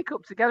 2 feet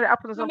come together. It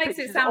happens on makes it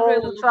pitches sound all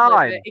really the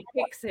time. He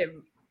kicks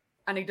him,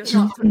 and he does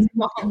not touch the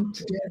ball.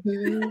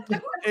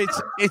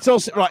 It's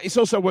also right. It's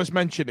also worth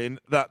mentioning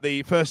that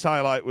the first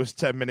highlight was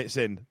 10 minutes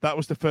in. That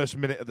was the first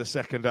minute of the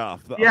second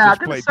half. That I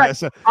just played there.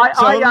 So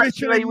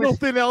literally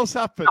nothing else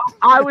happened.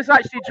 I was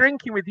actually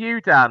drinking with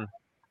you, Dan,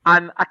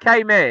 and I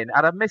came in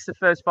and I missed the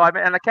first 5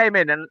 minutes. And I came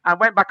in and I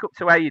went back up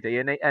to Adi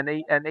and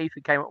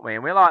Ethan came up with me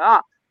and we were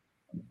like,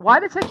 why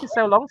are they taking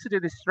so long to do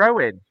this throw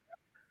in?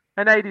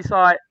 And Adi's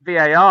like,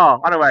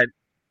 VAR. And I went,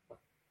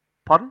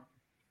 pardon?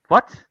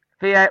 What?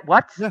 VAR?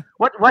 What? Yeah.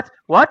 What?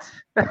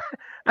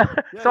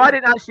 So I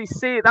didn't actually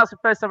see it. That's the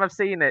first time I've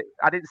seen it.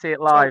 I didn't see it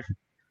live.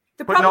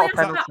 They but not a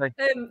penalty.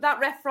 That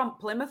ref from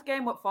Plymouth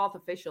game, what fourth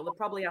official? They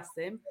probably asked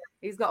him.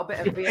 He's got a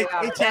bit of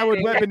VAR. It's Howard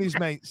Webb and his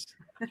mates.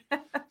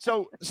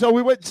 So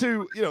we went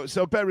to,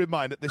 so bear in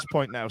mind at this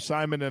point now,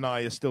 Simon and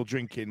I are still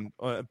drinking.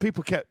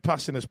 People kept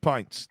passing us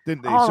pints,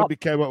 didn't they? Somebody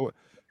came up with...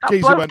 That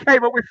bloke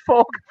came up with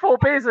four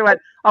beers and went,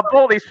 I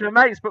bought these for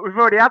mates, but we've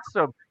already had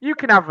some. You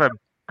can have them.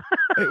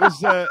 It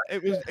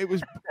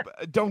was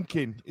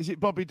Donkin. Is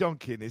it Bobby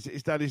Donkin?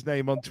 Is that his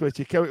name on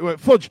Twitter? He went,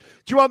 Fudge, do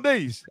you want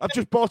these? I've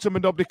just bought them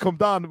and nobody come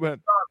down and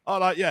went,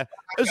 all right, yeah.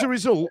 As a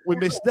result, we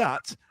missed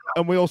that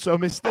and we also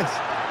missed this.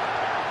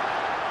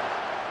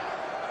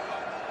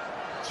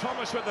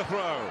 Thomas with the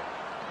throw.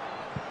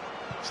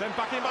 Sent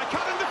back in by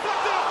Cannon,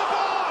 deflected off the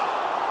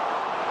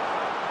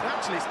bar.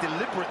 Actually, it's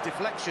deliberate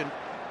deflection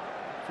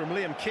from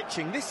Liam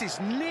Kitching. This is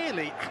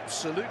nearly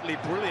absolutely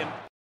brilliant.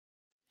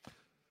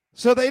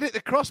 So they hit the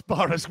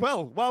crossbar as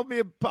well, while me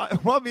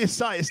and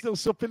Si is still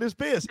supping his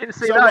beers. Didn't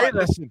see that either.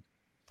 Listen,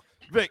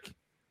 Vic,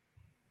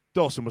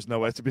 Dawson was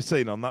nowhere to be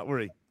seen on that, were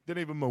he?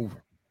 Didn't even move.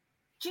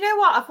 Do you know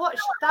what? I've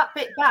watched that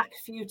bit back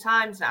a few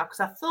times now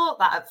because I thought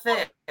that at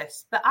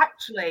first, but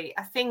actually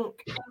I think,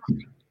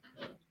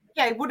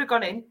 it would have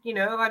gone in,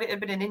 had it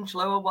been an inch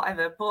low or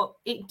whatever, but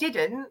it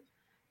didn't.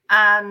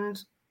 And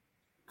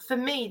for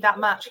me, that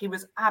match, he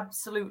was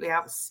absolutely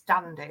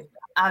outstanding,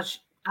 as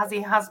he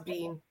has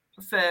been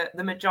for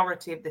the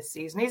majority of this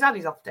season. He's had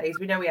his off days,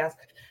 we know he has,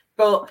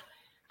 but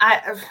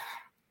I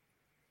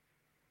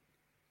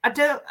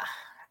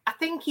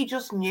think he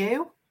just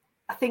knew.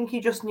 I think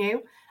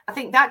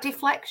that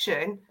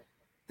deflection,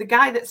 the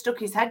guy that stuck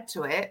his head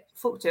to it,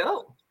 fucked it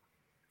up.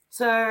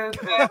 So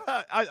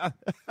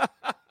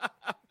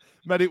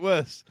made it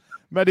worse.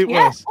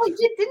 Worse. Oh, he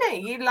did, didn't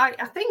he?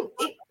 I think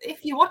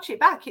if you watch it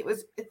back,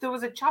 there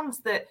was a chance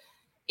that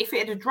if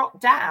it had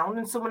dropped down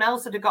and someone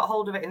else had got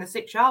hold of it in the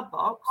 6-yard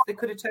box, they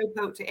could have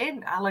toe-poked it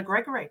in, a la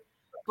Gregory.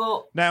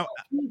 But now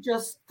he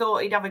just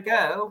thought he'd have a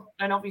go,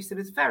 and obviously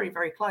was very,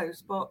 very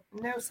close. But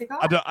no cigar.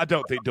 I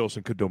don't think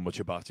Dawson could do much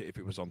about it if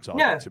it was on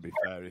target. No. To be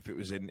fair, if it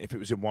was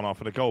in one half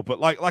of the goal.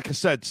 But like I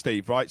said,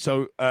 Steve, right?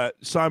 So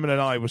Simon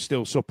and I were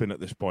still supping at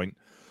this point.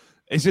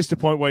 Is this the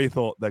point where you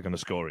thought they're going to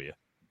score here?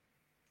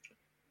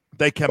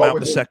 They came out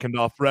the second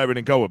half raring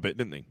and go a bit,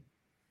 didn't they?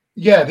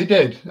 Yeah, they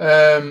did.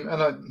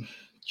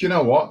 Do you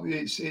know what?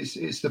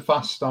 It's the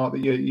fast start that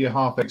you're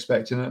half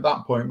expecting. And at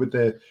that point, with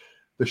the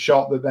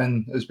shot that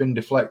then has been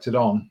deflected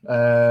on,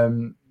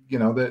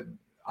 that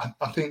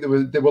I think there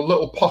were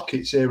little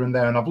pockets here and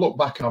there. And I've looked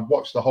back and I've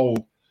watched the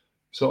whole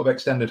sort of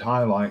extended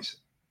highlights.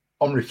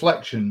 On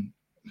reflection,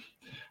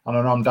 and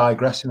I know I'm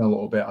digressing a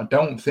little bit, I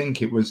don't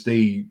think it was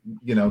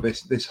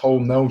this whole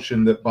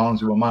notion that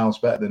Barnsley were miles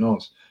better than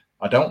us.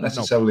 I don't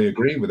necessarily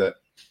agree with it.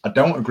 I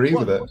don't agree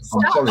with it. I'm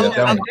sorry, I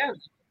don't.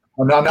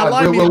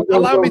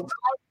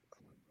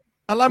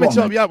 Allow me to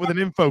help you out with an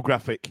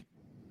infographic.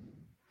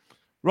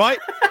 Right?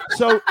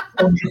 So...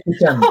 100%.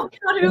 Oh,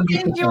 God, who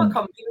gave you a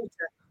computer?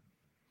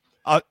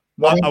 I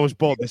was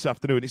bored this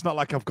afternoon. It's not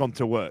like I've gone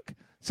to work.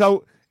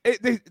 So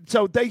the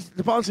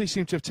Barnsley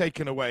seem to have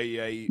taken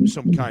away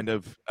some kind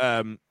of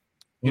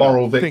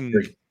moral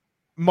victory.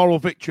 Moral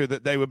victory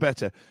that they were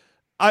better.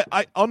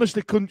 I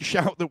honestly couldn't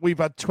shout that we've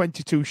had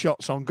 22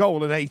 shots on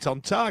goal and 8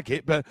 on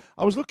target, but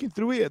I was looking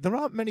through here. There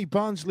aren't many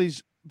Barnsley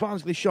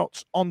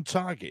shots on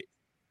target.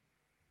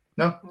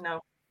 No.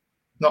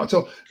 Not at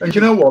all. And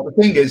you know what? The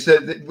thing is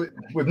that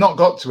we've not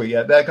got to it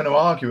yet. They're going to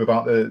argue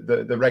about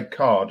the red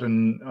card,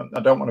 and I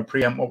don't want to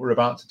preempt what we're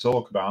about to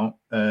talk about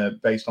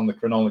based on the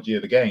chronology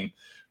of the game.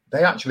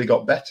 They actually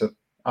got better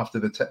after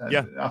the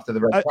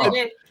red card.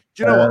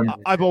 Do you know what?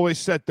 I've always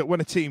said that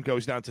when a team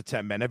goes down to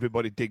 10 men,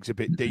 everybody digs a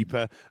bit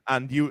deeper,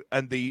 and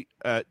the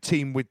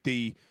team with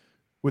the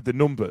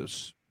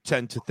numbers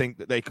tend to think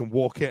that they can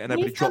walk it, and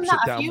everybody drops it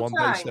down one,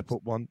 they step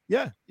up one.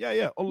 Yeah.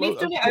 We've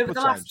done it over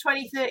the last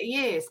 20, 30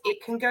 years.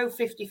 It can go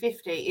 50-50.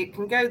 It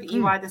can go that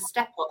you either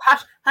step up,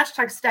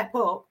 hashtag step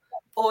up,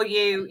 or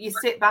you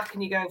sit back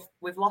and you go,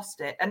 we've lost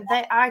it. And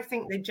I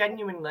think they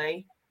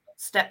genuinely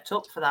stepped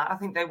up for that. I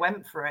think they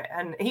went for it.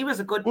 And he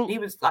was he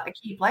was like a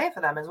key player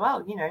for them as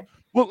well, you know.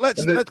 Well,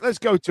 let's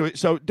go to it.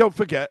 So don't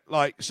forget,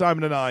 like,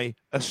 Simon and I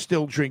are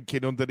still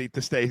drinking underneath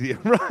the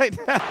stadium right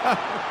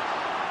now.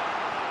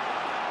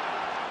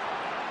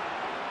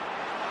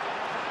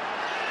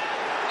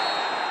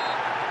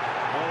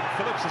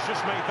 Phillips has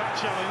just made that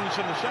challenge,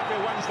 and the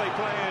Sheffield Wednesday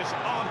players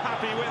aren't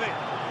happy with it.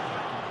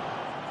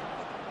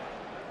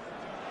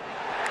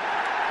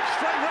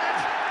 Straight red.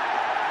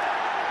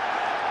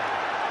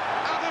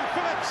 Adam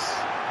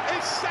Phillips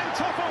is sent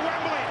off at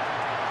Wembley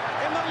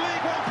in the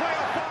League One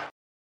playoff final.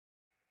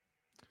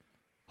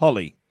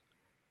 Holly,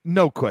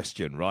 no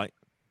question, right?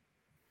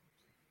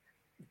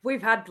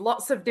 We've had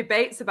lots of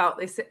debates about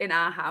this in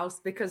our house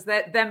because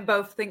them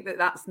both think that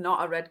that's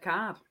not a red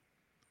card.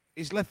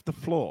 He's left the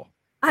floor.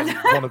 And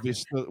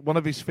one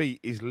of his feet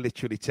is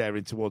literally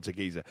tearing towards a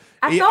geezer.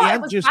 I thought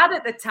it was bad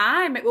at the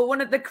time. It was one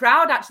of the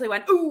crowd actually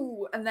went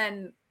ooh, and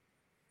then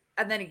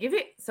he give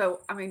it.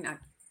 So I mean,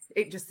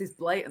 it just is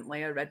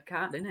blatantly a red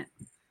card, isn't it?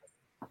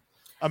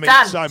 I mean,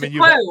 Dan, Simon,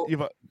 you've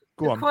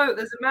go on. Quote: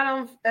 there's a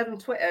man on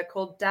Twitter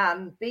called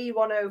Dan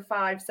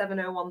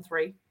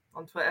B1057013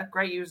 on Twitter,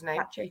 great username,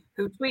 Catchy.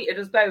 Who tweeted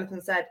us both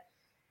and said,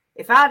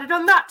 "If I'd have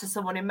done that to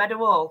someone in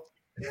Meadowhall."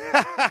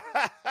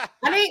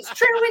 And it's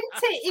true,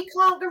 isn't it? You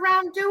can't go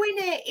around doing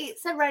it.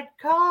 It's a red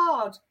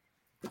card.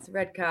 It's a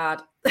red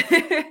card.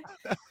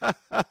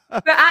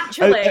 But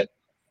actually,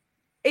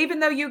 even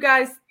though you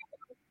guys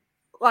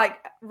like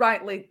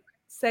rightly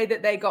say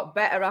that they got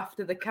better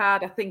after the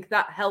card, I think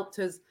that helped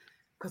us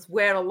because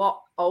we're a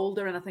lot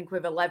older, and I think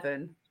we've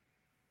 11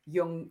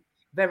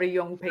 very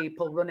young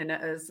people running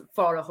at us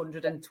for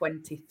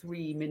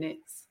 123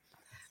 minutes.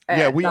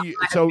 Yeah,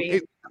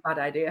 a bad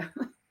idea.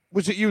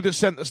 Was it you that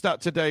sent the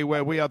stat today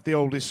where we had the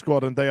oldest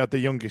squad and they had the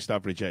youngest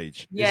average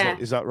age? Yeah.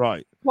 Is that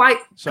right? Quite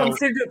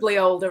considerably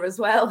older as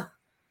well.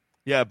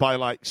 Yeah, by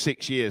like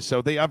 6 years.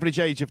 So the average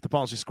age of the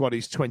Barnsley squad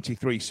is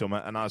 23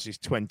 summer and ours is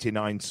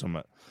 29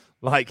 summer.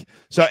 Like,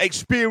 so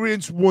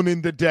experience won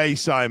in the day,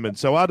 Simon.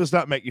 So how does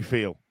that make you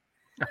feel?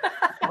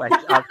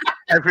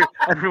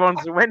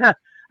 Everyone's a winner.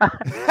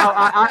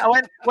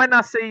 When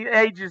I see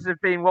ages of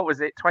being,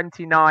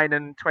 29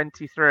 and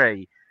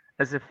 23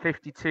 as a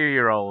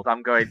 52-year-old,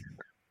 I'm going,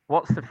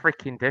 what's the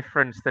freaking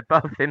difference? They're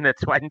both in their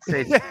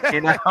 20s.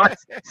 You know,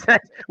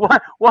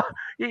 what?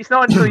 It's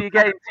not until you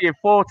get into your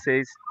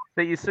 40s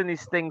that your suddenly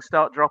things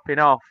start dropping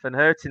off and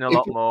hurting a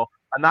lot more,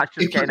 and that's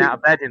just getting out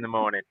of bed in the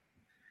morning.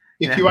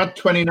 If you had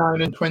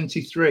 29 and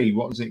 23,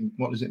 what does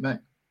it make?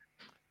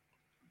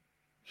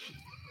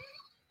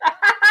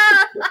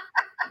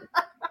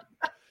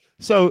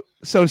 So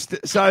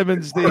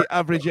Simon's the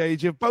average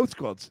age of both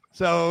squads.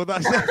 So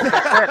that's it.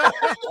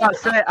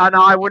 That's it. And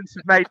I wouldn't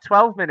have made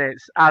 12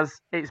 minutes,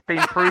 as it's been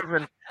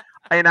proven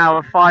in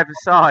our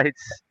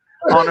 5-a-sides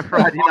on a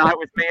Friday night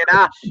with me and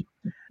Ash.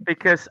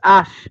 Because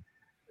Ash,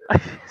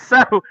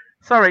 so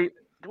sorry,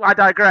 I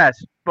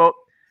digress. But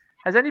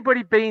has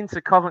anybody been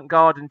to Covent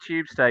Garden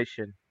Tube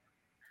Station?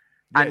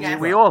 And Yes.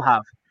 we all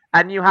have.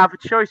 And you have a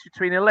choice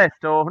between a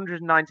lift or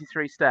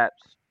 193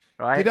 steps,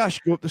 right? Did Ash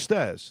go up the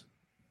stairs?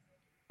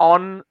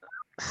 On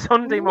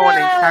Sunday morning,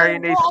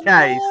 carrying his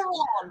case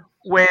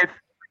with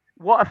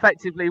what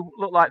effectively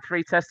looked like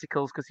 3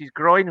 testicles because his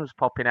groin was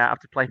popping out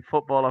after playing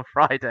football on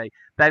Friday,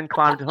 then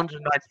climbed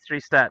 193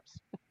 steps.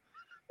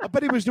 I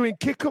bet he was doing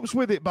kick-ups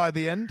with it by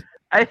the end.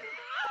 I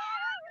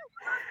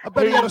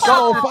bet he had a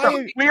soul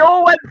fire. We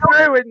all went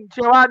through, and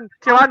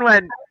Joanne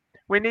went,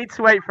 we need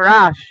to wait for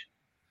Ash.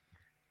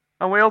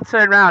 And we all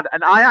turned around,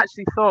 and I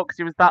actually thought, because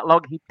he was that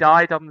long, he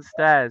died on the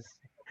stairs.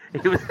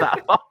 He was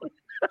that long.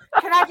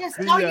 Can I just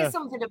tell you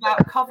something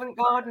about Covent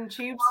Garden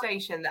Tube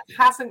Station that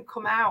hasn't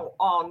come out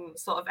on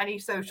sort of any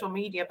social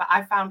media, but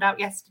I found out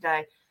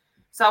yesterday.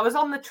 So I was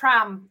on the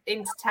tram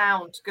into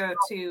town to go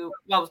to,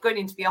 I was going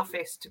into the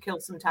office to kill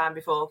some time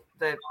before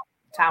the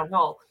town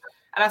hall.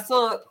 And I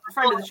saw a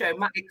friend of the show,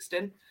 Matt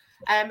Ixton,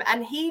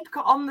 and he'd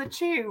got on the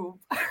tube.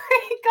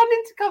 He'd gone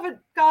into Covent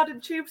Garden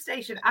Tube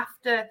Station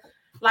after,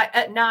 like,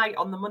 at night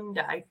on the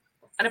Monday.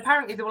 And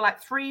apparently there were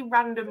like 3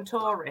 random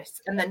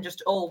tourists and then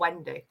just all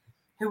Wendy,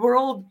 who were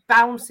all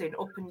bouncing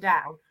up and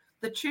down.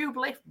 The tube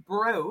lift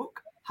broke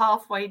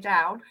halfway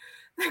down.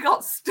 They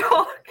got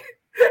stuck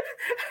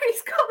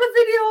He's got the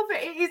video of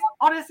it. It is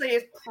honestly,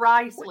 it's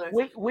priceless.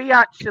 We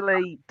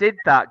actually did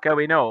that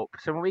going up.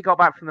 So when we got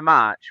back from the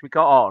match, we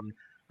got on,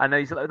 and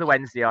the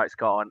Wednesday nights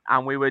got on,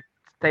 and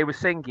they were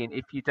singing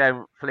 "If You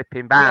Don't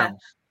Flipping Bounce."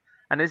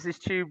 Yeah. And as this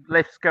tube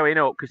lift's going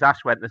up, because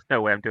Ash went, "There's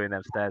no way I'm doing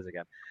them stairs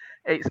again."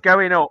 It's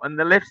going up, and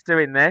the lift's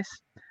doing this,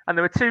 and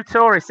there were two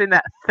tourists in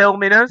there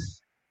filming us.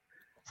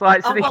 So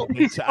like, one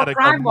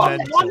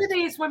of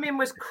these women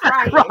was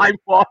crying.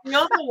 The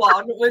other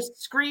one was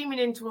screaming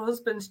into her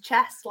husband's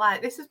chest,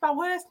 like, "This is my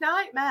worst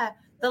nightmare."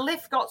 The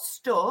lift got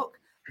stuck.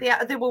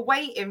 They were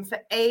waiting for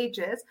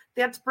ages.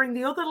 They had to bring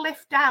the other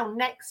lift down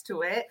next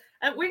to it.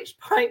 At which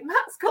point,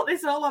 Matt's got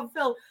this all on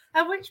film.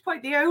 At which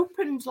point, they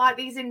opened like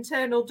these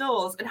internal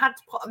doors and had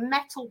to put a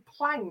metal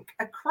plank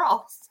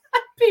across.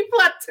 And people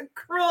had to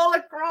crawl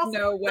across.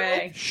 No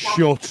way!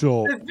 Shut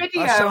up! The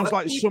video that sounds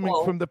like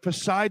something from the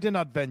Poseidon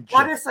Adventure.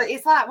 Honestly,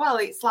 it's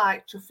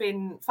like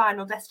chuffing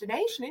Final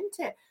Destination, isn't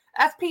it?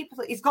 As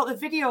people, he's got the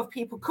video of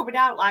people coming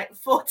out like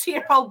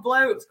 40-year-old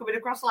blokes coming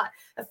across like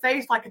a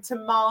face like a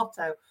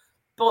tomato.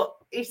 But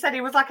he said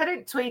he was like, I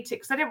didn't tweet it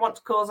because I didn't want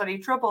to cause any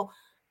trouble.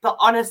 But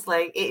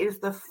honestly, it is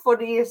the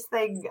funniest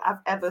thing I've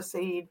ever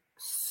seen.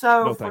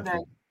 So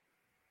funny.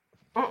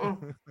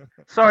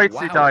 Sorry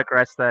to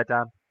digress there,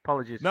 Dan.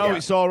 Apologies. No,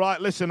 it's all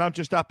right. Listen, I'm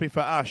just happy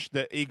for Ash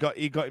that he got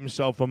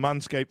himself a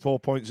Manscaped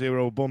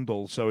 4.0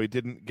 bundle, so he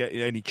didn't get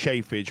any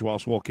chafage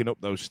whilst walking up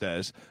those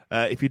stairs.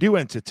 If you do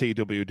enter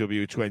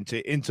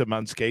TWW20 into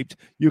Manscaped,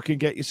 you can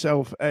get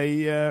yourself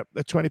a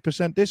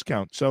 20%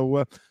 discount.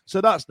 So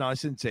that's nice,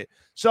 isn't it?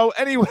 So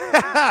anyway,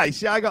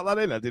 see, I got that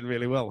in. I did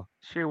really well.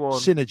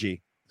 Synergy,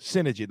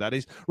 that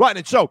is. Right,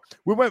 and so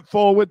we went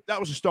forward. That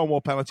was a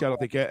Stonewall penalty. I don't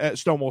think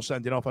Stonewall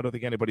sending off. I don't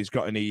think anybody's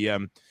got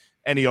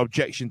any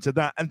objection to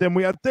that. And then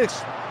we had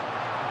this.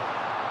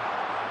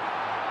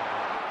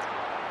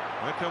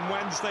 Wycombe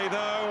Wednesday,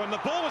 though, and the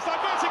ball was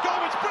diverted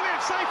goal. It's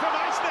brilliant save from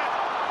Meissner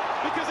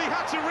because he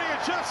had to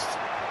readjust.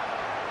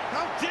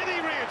 How did he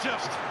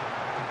readjust?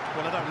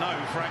 Well, I don't know,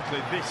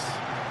 frankly.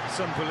 It's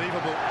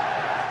unbelievable.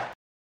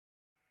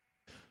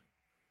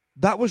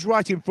 That was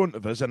right in front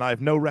of us, and I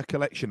have no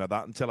recollection of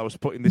that until I was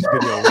putting this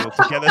video reel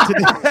together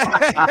today.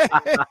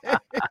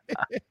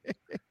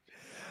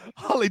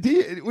 Holly,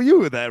 were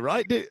you there,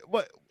 right?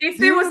 If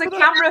there was a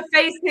camera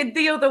facing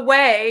the other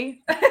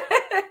way,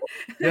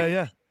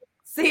 yeah,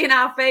 seeing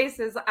our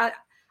faces, I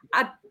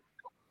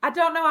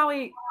don't know how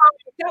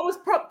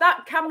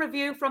that camera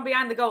view from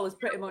behind the goal is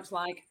pretty much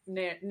like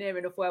near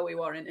enough where we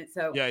were in it.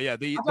 So yeah,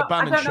 the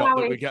Bannon shot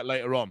that we get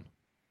later on.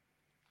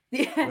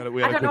 Yeah, I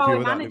don't know how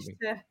we managed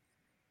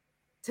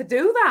to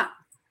do that.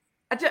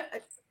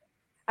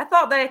 I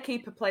thought their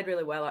keeper played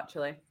really well,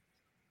 actually.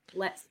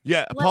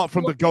 Apart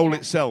from the goal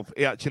itself,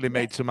 he actually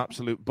made some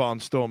absolute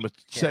barnstormer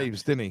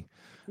saves, didn't he?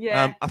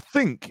 Yeah. I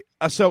think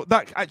so.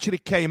 That actually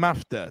came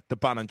after the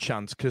Bannon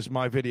chance because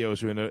my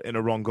videos were in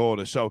a wrong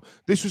order. So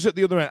this was at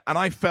the other end, and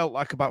I felt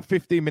like about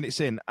 15 minutes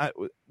in,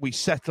 we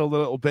settled a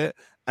little bit,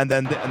 and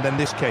then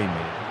this came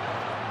in.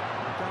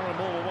 Darren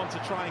Moore will want to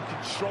try and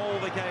control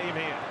the game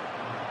here.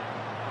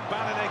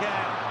 Bannon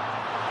again,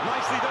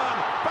 nicely done.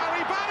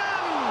 Barry Bannon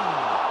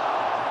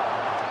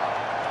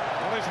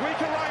on his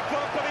weaker right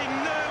foot, but he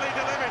nearly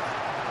delivered.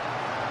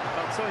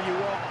 I'll tell you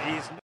what,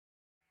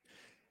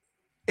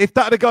 if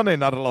that had gone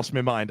in, I'd have lost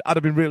my mind. I'd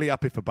have been really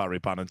happy for Barry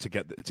Bannon to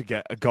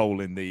get a goal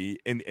in the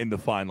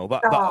final.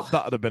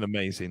 That'd have been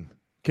amazing.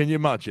 Can you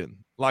imagine?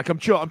 Like I'm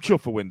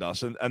chuffed for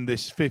Windass and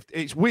this fifth.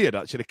 It's weird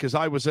actually because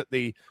I was at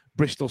the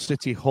Bristol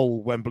City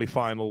Hull Wembley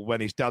final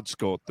when his dad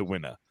scored the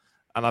winner,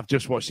 and I've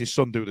just watched his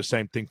son do the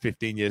same thing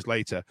 15 years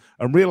later,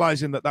 and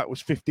realizing that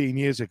was 15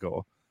 years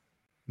ago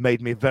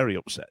made me very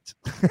upset.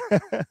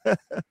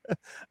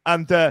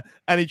 and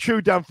in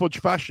true Dan Fudge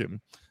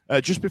fashion,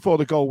 just before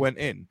the goal went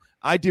in,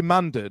 I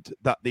demanded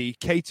that the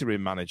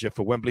catering manager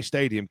for Wembley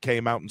Stadium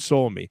came out and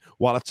saw me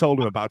while I told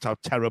him about how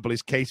terrible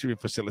his catering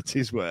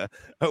facilities were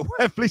at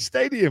Wembley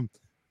Stadium.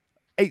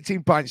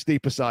 18 pints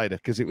deep of cider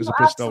because it was a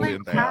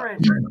Bristolian day.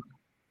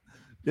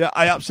 Yeah,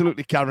 I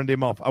absolutely carried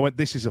him off. I went,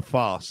 this is a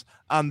farce.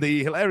 And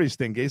the hilarious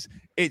thing is,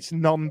 it's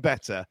none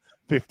better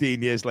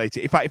 15 years later.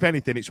 In fact, if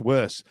anything, it's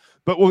worse.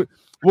 But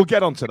we'll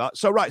get onto that.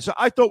 So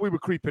I thought we were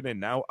creeping in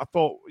now. I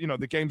thought,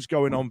 the game's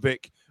going on,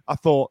 Vic. I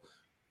thought,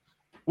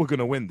 we're going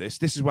to win this.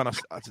 This is when I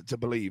started to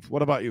believe.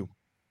 What about you?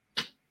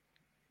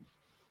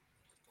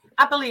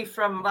 I believe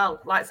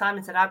like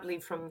Simon said, I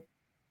believe from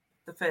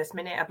the first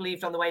minute. I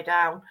believed on the way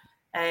down.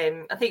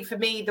 I think for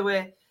me, there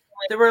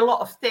were a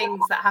lot of things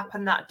that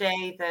happened that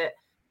day that,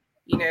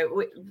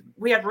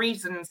 we had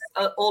reasons,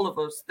 all of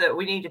us, that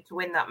we needed to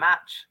win that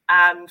match.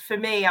 And for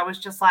me, I was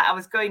just like, I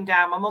was going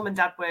down. My mum and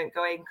dad weren't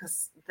going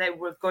because they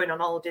were going on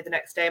holiday the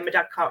next day. And my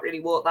dad can't really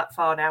walk that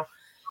far now.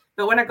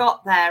 But when I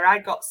got there, I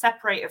got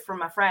separated from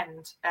my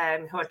friend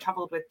who had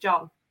travelled with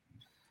John.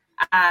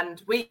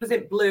 And we was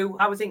in blue.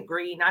 I was in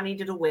green. I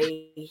needed a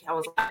wee. I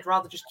was like, I'd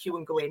rather just queue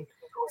and go in.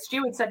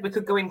 Stuart said we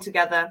could go in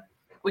together.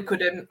 We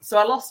couldn't. So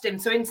I lost him.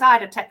 So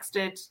inside I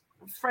texted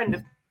a friend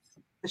of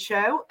the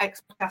show,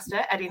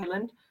 ex-podcaster, Eddie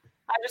Holland.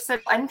 I just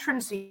said,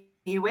 entrance are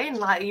you in?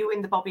 Like, are you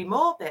in the Bobby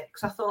Moore bit?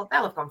 Because I thought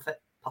they'll have gone for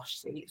posh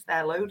seats.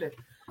 They're loaded.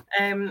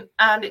 And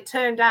it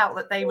turned out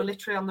that they were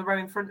literally on the row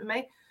in front of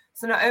me.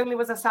 So not only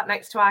was I sat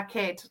next to our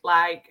kid,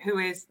 like, who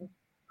is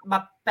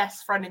my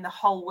best friend in the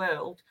whole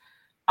world,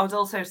 I was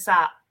also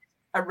sat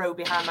a row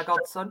behind my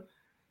godson.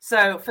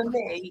 So for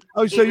me...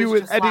 Oh, so you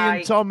were Eddie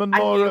and Tom and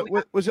Laura.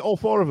 Was it all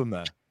four of them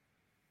there?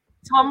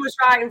 Tom was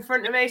right in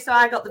front of me, so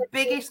I got the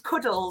biggest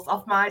cuddles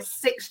of my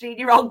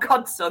 16-year-old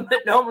godson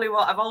that normally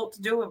won't have all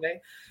to do with me.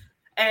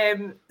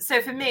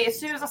 So for me, as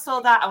soon as I saw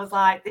that, I was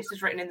like, this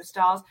is written in the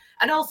stars.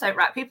 And also,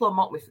 right, people will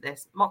mock me for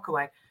this, mock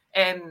away.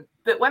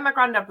 But when my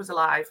granddad was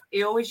alive,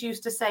 he always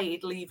used to say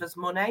he'd leave us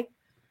money.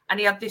 And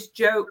he had this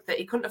joke that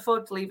he couldn't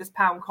afford to leave us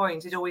pound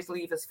coins. He'd always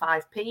leave us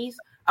 5p's.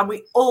 And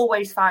we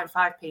always find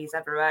 5p's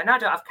everywhere. And I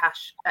don't have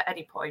cash at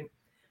any point.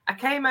 I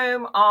came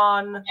home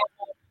on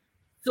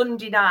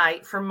Sunday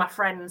night from my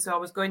friends who I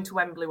was going to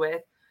Wembley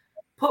with,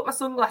 put my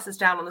sunglasses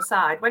down on the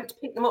side, went to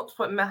pick them up to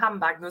put in my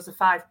handbag, and there was a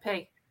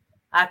 5p.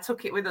 I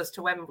took it with us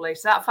to Wembley.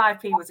 So that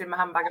 5p was in my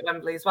handbag at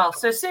Wembley as well.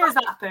 So as soon as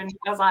that happened,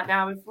 I was like,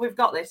 now we've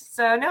got this.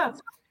 So no,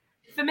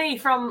 for me,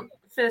 from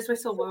first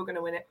whistle, we were going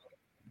to win it.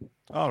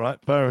 All right,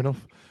 fair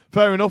enough.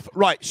 Fair enough.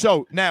 Right,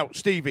 so now,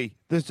 Stevie,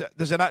 there's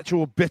an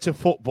actual bit of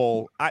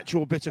football,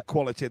 actual bit of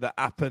quality that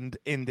happened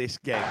in this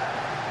game.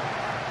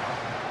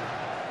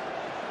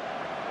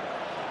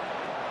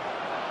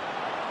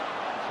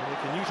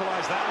 Can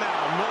utilise that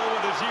now.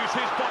 Norwood has used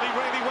his body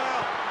really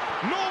well.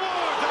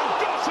 Norwood, and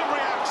Dawson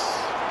reacts.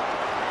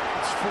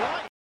 It's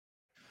fly.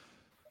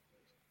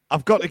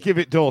 I've got to give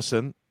it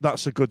Dawson.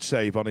 That's a good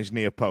save on his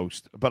near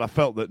post. But I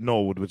felt that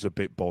Norwood was a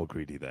bit ball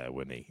greedy there,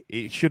 wasn't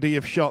he? Should he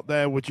have shot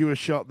there? Would you have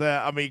shot there?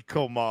 I mean,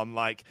 come on.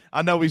 Like,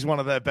 I know he's one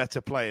of their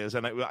better players,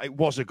 and it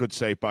was a good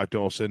save by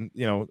Dawson.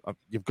 You know,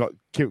 you've got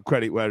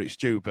credit where it's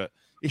due, but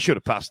he should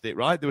have passed it,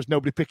 right? There was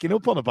nobody picking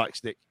up on a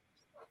backstick.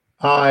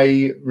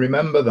 I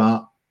remember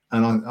that.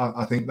 And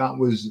I think that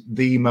was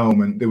the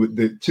moment. There were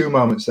the two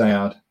moments they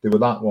had. There were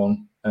that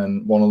one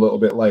and one a little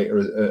bit later,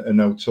 a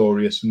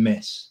notorious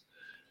miss.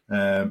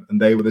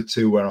 And they were the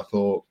two where I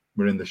thought,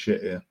 we're in the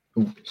shit here.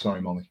 Oh, sorry,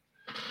 Molly.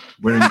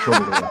 We're in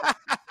trouble here.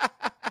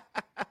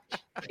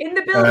 In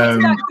the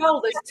building to that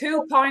goal, there's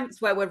 2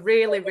 points where we're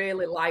really,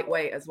 really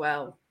lightweight as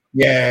well.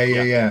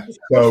 Yeah.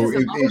 So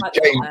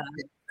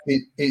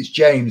it's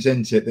James,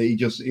 isn't it? That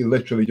he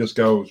literally just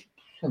goes,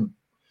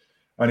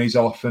 and he's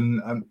off.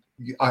 And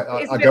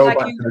I go back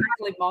to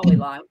the Molly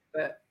line,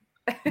 but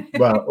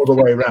well, other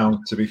way around.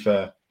 To be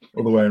fair,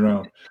 other way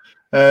around.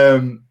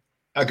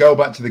 I go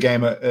back to the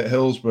game at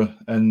Hillsborough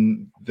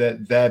and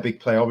their big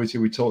play.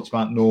 Obviously, we talked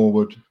about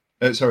Norwood.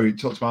 We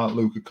talked about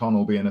Luke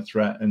O'Connell being a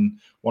threat and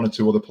one or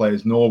two other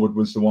players. Norwood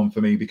was the one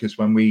for me because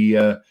when we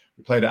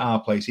played at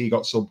our place, he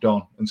got subbed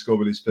on and scored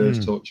with his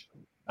first touch,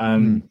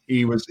 and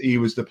he was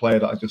the player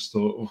that I just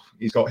thought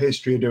he's got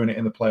history of doing it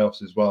in the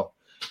playoffs as well.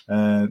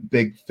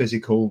 Big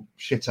physical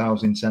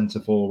shithousing centre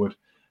forward.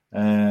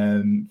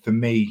 For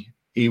me,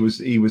 he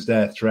was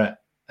their threat.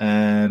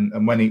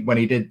 And when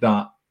he did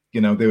that, you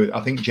know,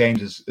 I think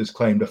James has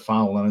claimed a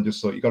foul, and I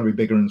just thought you've got to be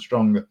bigger and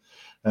stronger.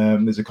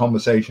 There's a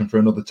conversation for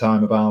another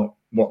time about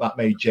what that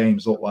made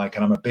James look like,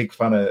 and I'm a big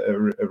fan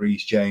of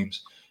Reece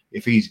James.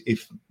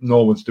 If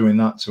Norwood's doing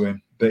that to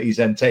him, but he's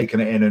then taken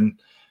it in, and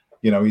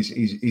you know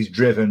he's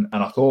driven.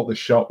 And I thought the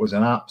shot was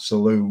an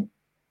absolute,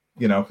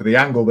 you know, for the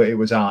angle that it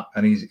was at,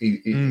 and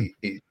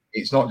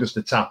it's not just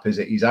a tap, is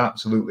it? He's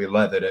absolutely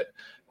leathered it.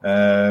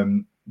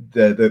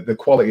 The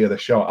quality of the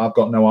shot, I've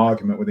got no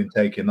argument with him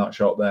taking that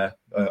shot there.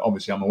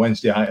 Obviously, I'm a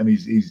Wednesday item.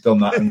 He's done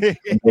that and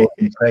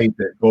saved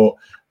it, but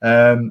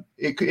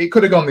it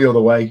could have gone the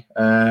other way.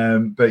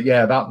 But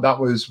yeah, that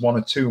was one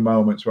or two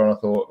moments where I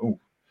thought, oh,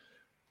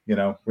 you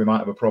know, we might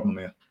have a problem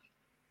here.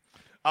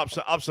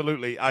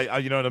 Absolutely, I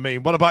you know what I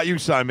mean. What about you,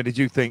 Simon? Did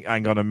you think,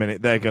 hang on a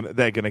minute, they're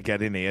gonna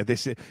get in here?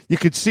 You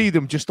could see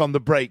them just on the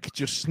break,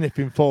 just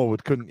sniffing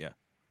forward, couldn't you?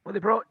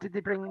 Well, did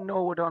they bring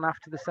Norwood on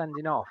after the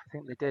sending off? I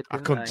think they did. I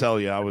couldn't tell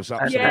you. I was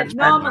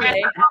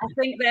normally, I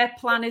think their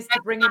plan is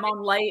to bring him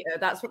on later.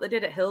 That's what they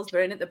did at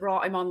Hillsborough, and they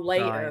brought him on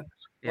later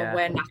when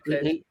we're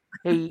knackered.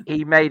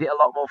 He made it a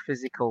lot more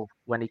physical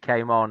when he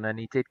came on, and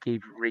he did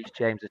give Reece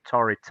James a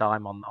torrid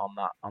time on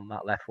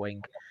that left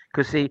wing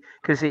because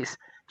it's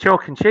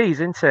chalk and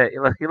cheese, isn't it?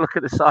 You look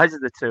at the size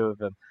of the two of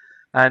them,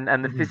 and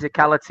the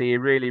physicality. He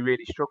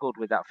really struggled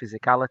with that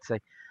physicality,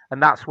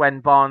 and that's when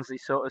Barnsley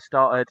sort of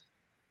started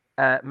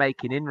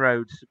making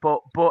inroads.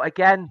 But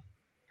again,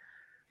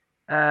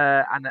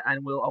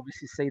 and we'll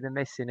obviously see the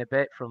miss in a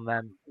bit from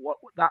them. What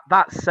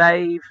that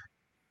save,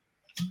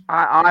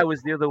 I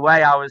was the other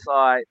way. I was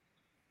like,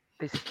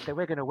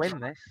 we're going to win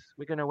this.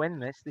 We're going to win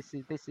this. This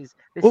is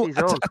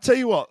us. I tell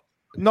you what,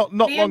 not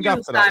long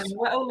after that.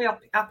 We're only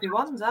happy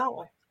ones, aren't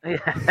we?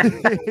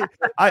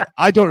 Yeah.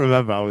 I don't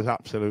remember. I was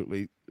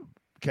absolutely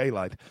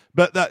K-lied.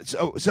 But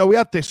so we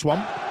had this one.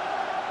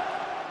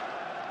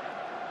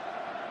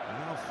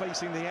 Now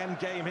facing the end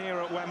game here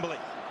at Wembley.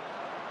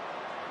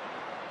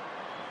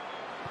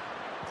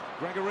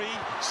 Gregory,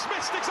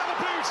 Smith sticks out a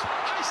boot.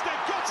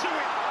 Istead got to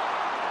it.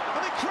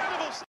 An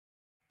incredible.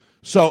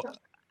 So,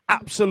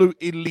 absolute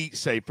elite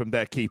save from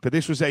their keeper.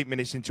 This was 8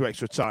 minutes into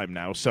extra time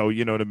now, so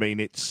you know what I mean.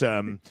 It's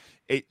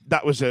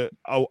that was a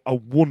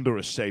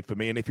wondrous save for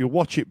me. And if you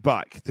watch it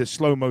back, the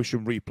slow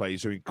motion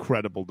replays are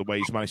incredible. The way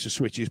he's managed to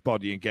switch his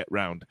body and get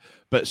round.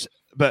 But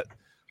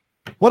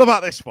what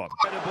about this one?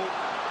 Incredible.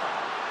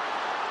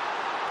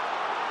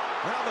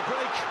 Now the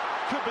break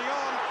could be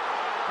on,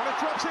 and it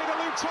drops here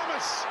to Luke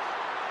Thomas.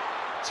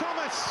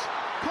 Thomas,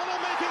 Connell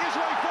making his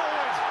way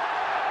forward,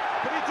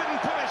 but he didn't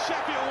punish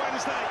Sheffield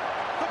Wednesday.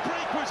 The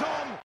break was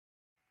on.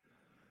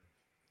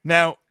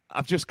 Now,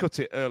 I've just cut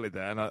it early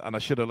there, and I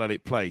should have let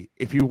it play.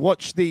 If you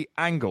watch the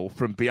angle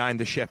from behind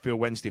the Sheffield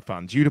Wednesday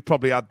fans, you'd have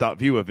probably had that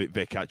view of it,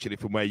 Vic, actually,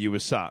 from where you were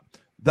sat.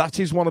 That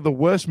is one of the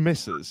worst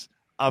misses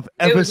I've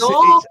ever seen. It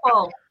was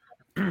awful.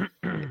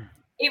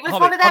 It was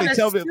Holly, one of them, Holly, as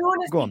tell soon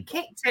me- as go we on.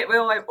 kicked it, we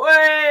were like,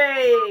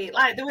 "Way!"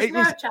 Like, there was It no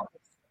was- chance.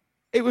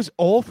 It was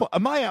awful.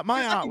 My It's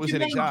like heart a was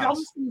in its Jermaine ass.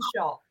 Johnson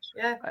shot.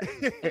 Yeah.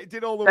 It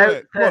did all the So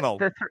work. Go on, Ol.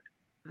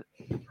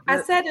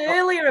 I said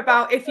earlier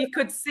about if you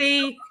could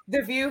see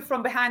the view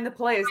from behind the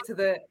players to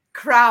the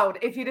crowd,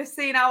 if you'd have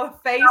seen our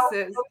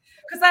faces,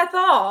 because I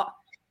thought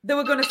they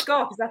were going to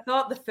score, because I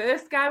thought the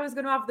first guy was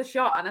going to have the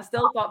shot, and I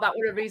still thought that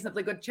was a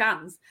reasonably good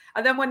chance.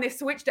 And then when they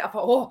switched it, I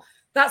thought, oh,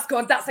 that's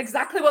good. That's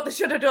exactly what they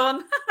should have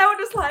done. I was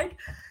just like,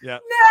 Yeah.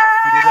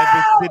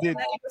 no!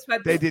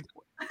 They did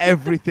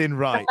everything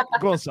right.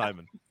 Go on,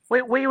 Simon.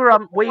 We were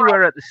at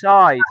the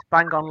side,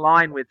 bang on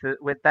line with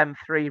them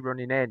three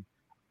running in,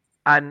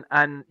 and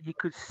you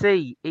could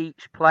see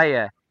each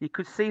player. You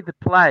could see the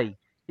play.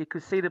 You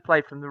could see the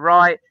play from the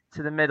right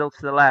to the middle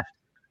to the left,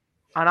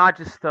 and I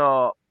just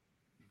thought,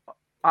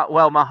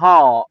 well, my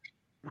heart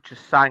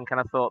just sank, and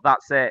I thought,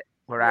 that's it.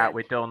 We're out.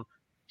 We're done.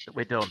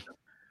 We're done.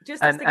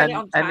 Just has to get it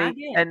on time.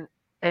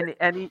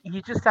 And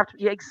you just have to.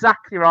 You're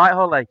exactly right,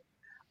 Holly.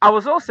 I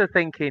was also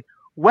thinking,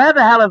 where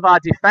the hell have our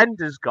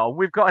defenders gone?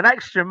 We've got an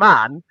extra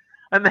man,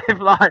 and they've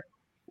were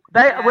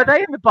they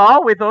in the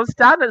bar with us,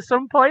 Dan, at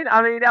some point?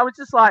 I mean, I was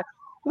just like,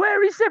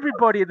 where is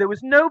everybody? There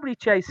was nobody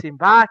chasing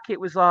back. It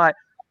was like,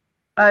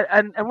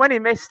 and when he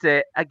missed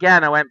it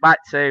again, I went back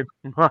to,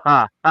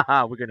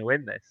 we're going to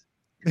win this.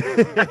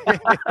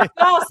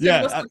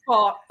 Dawson must have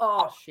thought,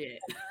 oh shit.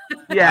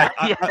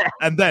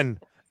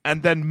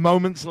 And then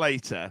moments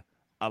later,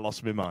 I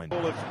lost my mind.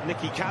 Ball of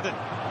Nicky Cadden.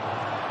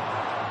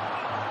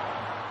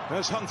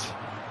 There's Hunt.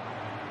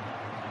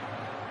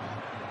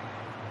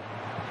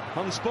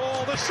 Hunt's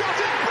ball, the shot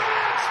is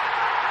brilliant!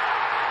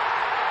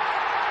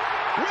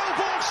 Will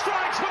Vaughan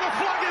strikes, but the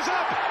flag is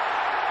up.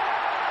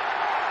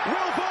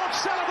 Will Vaughan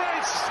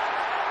celebrates.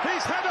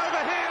 He's head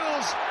over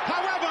heels.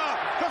 However,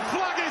 the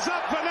flag is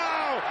up for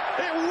now.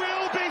 It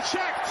will be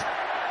checked.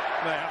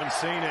 They haven't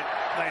seen it.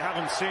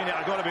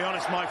 I've got to be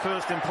honest, my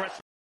first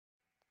impression.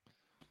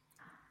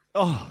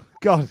 Oh,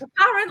 God.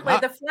 Apparently,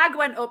 the flag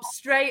went up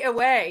straight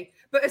away.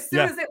 But as soon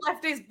as it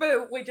left his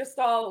boot, we just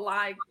all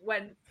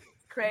went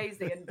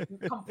crazy and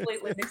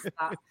completely missed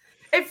that.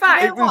 In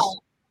fact, out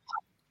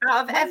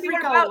of every we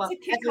were goal about I've to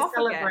kick ever off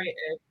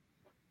celebrated,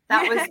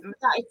 that is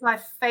my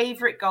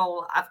favourite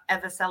goal I've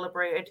ever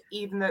celebrated,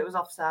 even though it was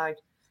offside.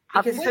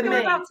 Because when for we me,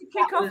 were about to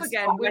kick that off was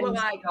again, a we were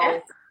Wednesday like,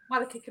 goal. why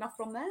are they kicking off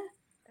from there?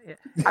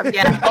 Have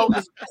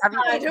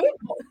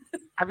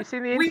you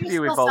seen the We were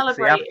interview with still Volksy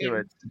celebrating.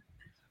 afterwards?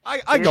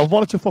 I got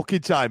one at a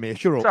fucking time here.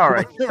 Sure.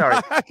 Sorry.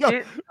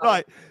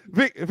 Right.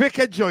 Vic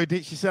enjoyed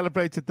it. She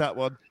celebrated that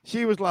one.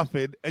 She was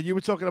laughing. And you were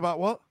talking about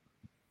what?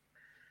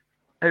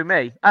 Who,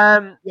 me?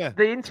 Yeah.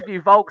 The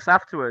interview Volks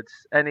afterwards,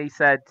 and he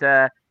said,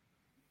 so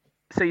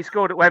you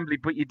scored at Wembley,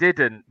 but you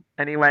didn't.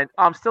 And he went,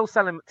 I'm still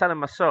telling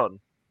my son.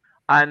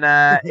 And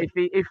if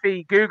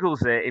he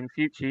Googles it in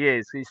future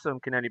years, his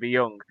son can only be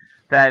young,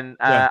 then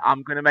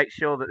I'm going to make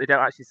sure that they don't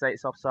actually say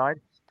it's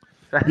offside.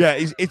 Yeah,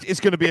 it's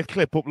going to be a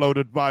clip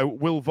uploaded by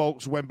Will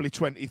Volk's Wembley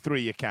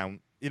 23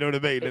 account. You know what I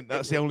mean? And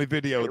that's the only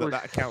video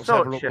that account's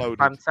ever Such uploaded. a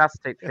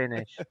fantastic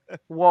finish.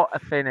 What a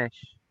finish.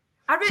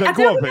 I do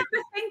remember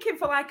thinking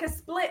for like a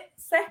split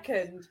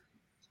second,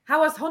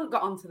 how has Hunt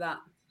got onto that?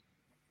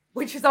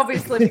 Which is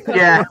obviously because...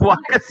 Yeah,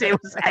 because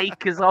it was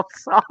acres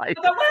offside.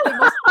 Well, it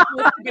must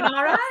have been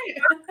all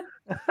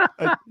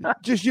right.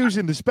 Just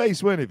using the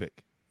space, weren't he,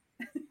 Vic?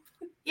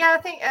 Yeah,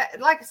 I think,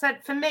 like I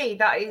said, for me,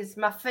 that is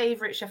my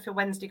favourite Sheffield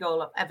Wednesday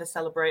goal I've ever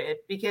celebrated,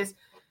 because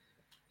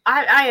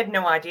I had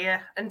no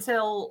idea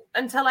until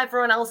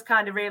everyone else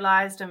kind of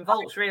realised, and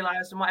Volks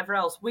realised, and whatever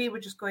else. We were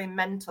just going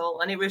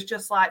mental, and it was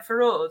just like,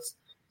 for us,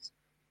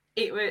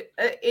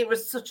 it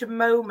was such a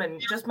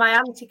moment. Just my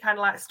auntie kind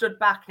of like stood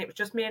back, and it was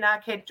just me and our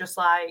kid just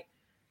like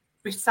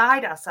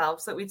beside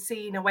ourselves that we'd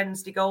seen a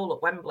Wednesday goal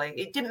at Wembley.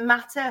 It didn't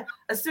matter.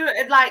 As soon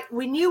like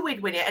we knew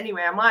we'd win it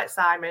anyway. I'm like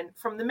Simon,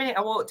 from the minute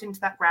I walked into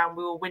that ground,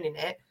 we were winning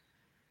it.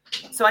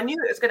 So I knew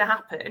it was going to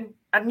happen.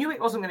 I knew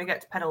it wasn't going to get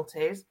to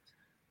penalties.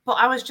 But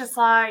I was just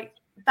like,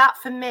 that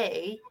for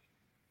me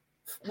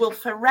will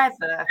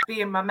forever be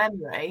in my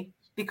memory,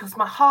 because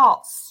my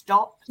heart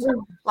stopped.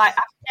 Like,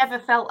 I've never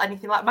felt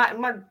anything like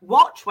my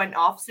watch went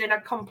off saying I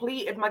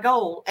completed my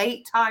goal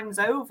 8 times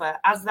over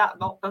as that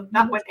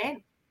went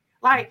in.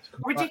 Like,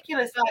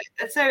 ridiculous.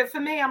 Like, so for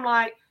me, I'm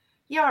like,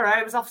 yeah, all right,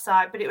 it was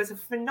offside, but it was a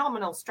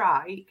phenomenal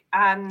strike.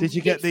 And did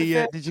you get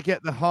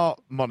the heart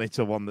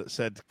monitor one that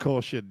said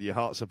caution, your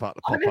heart's about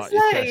to pop honestly,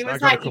 out your chest? it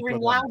was like you were in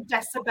loud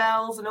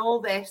decibels and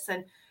all this.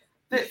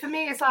 But for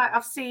me, it's like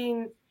I've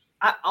seen.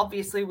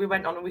 Obviously, we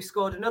went on and we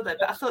scored another.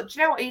 But I thought, do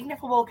you know what? Even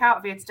if we walk out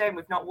of here today and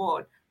we've not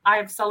won, I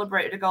have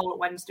celebrated a goal at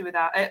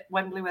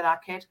Wembley with our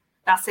kid.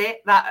 That's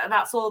it.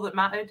 That's all that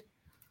mattered.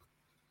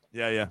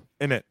 Yeah,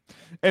 in it.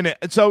 And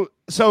so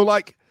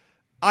like,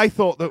 I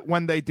thought that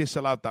when they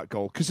disallowed that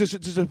goal, because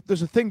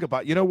there's a thing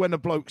about, you know, when a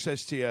bloke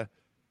says to you,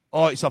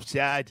 "Oh, it's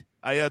offside,"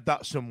 I heard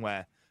that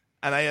somewhere,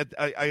 and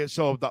I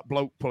saw that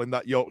bloke pulling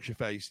that Yorkshire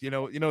face. You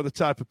know the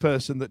type of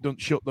person that don't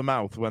shut the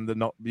mouth when they're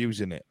not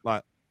using it,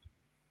 like,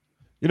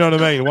 you know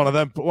what I mean? One of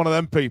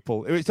them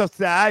people. If it's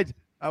offside,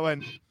 I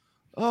went,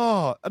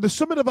 oh, and there's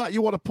something about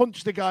you want to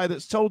punch the guy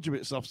that's told you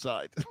it's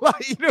offside.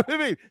 Like, you know what I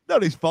mean?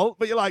 Not his fault,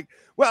 but you're like,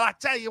 well, I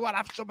tell you what,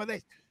 have some of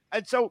this.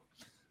 And so,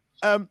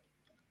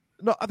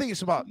 no, I think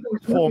it's about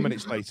 4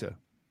 minutes later.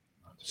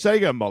 Say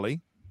again, Molly.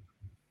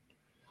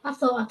 I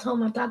thought I told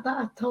my dad that.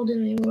 I told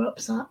him we were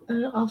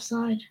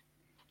offside.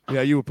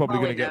 Yeah, you were probably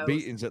going to get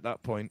beatings at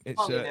that point.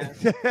 It's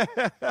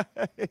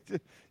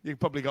you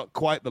probably got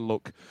quite the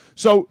look.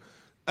 So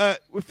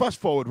we fast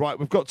forward, right?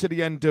 We've got to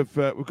the end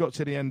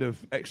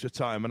of extra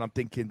time, and I'm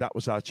thinking that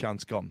was our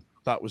chance gone.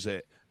 That was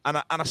it. And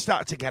I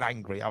started to get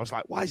angry. I was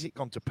like, why has it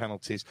gone to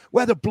penalties?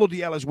 Where the bloody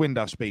hell has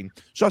Windass been?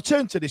 So I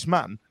turned to this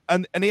man,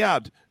 and he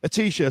had a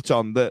T-shirt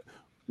on that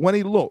when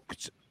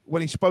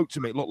he spoke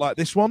to me, it looked like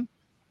this one.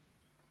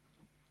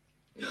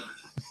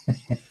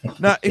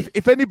 Now,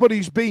 if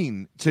anybody's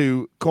been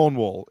to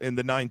Cornwall in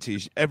the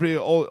 90s,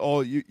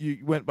 or you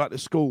went back to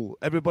school,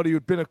 everybody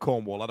who'd been to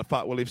Cornwall had a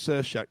Fat Willie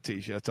Surshak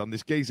T-shirt on.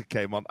 This geezer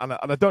came on, and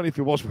I don't know if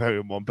he was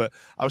wearing one, but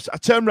I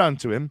turned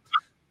round to him,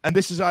 and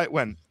this is how it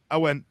went. I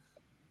went,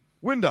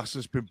 Windass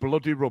has been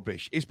bloody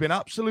rubbish. He's been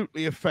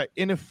absolutely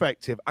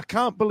ineffective. I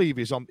can't believe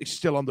he's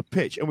still on the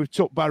pitch, and we've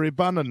took Barry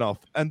Bannon off.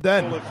 And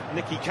then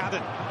Nicky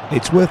Cadden.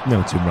 It's worth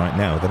noting right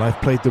now that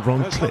I've played the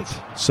wrong clip,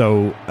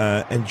 so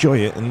enjoy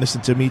it and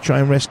listen to me try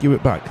and rescue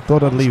it back.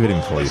 Thought I'd leave it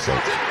in for you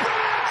folks.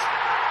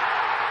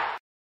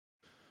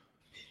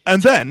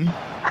 And then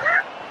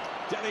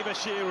Deli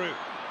Bashiru.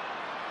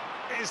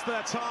 Is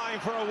there time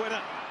for a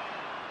winner?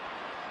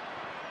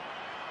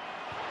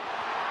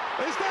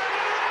 Is there?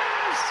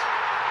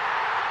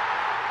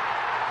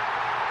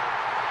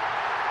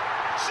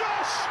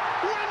 Josh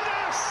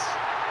Windass!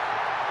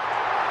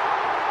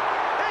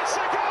 It's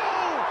a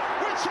goal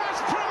which has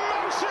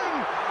promotion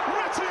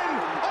written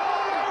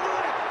all over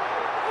it.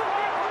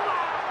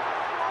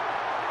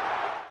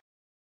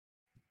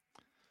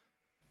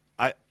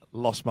 I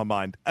lost my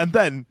mind. And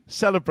then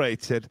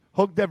celebrated,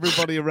 hugged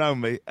everybody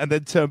around me, and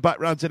then turned back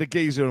round to the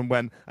geezer and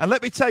went, and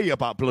let me tell you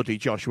about bloody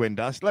Josh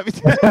Windass. Let me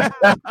tell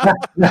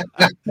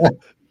you.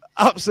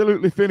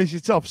 Absolutely finish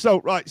it off.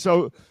 So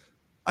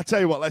I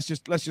tell you what, let's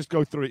just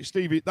go through it.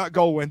 Stevie, that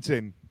goal went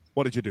in.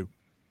 What did you do?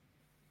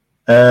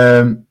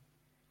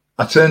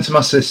 I turned to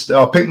my sister.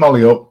 I picked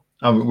Molly up.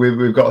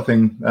 We've got a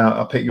thing.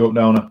 I'll pick you up,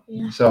 Donna.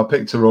 Yeah. So I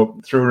picked her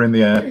up, threw her in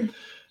the air.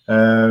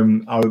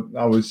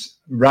 I was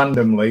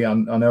randomly, I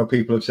know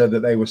people have said that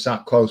they were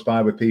sat close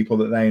by with people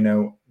that they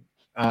know.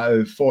 Out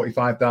of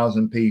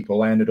 45,000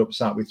 people, I ended up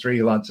sat with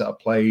 3 lads that I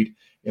played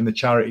in the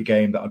charity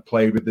game that I'd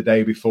played with the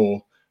day before.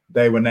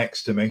 They were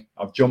next to me.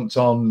 I've jumped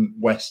on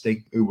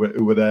Westy, who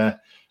were there.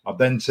 I've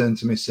then turned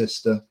to my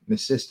sister. My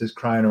sister's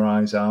crying her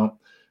eyes out.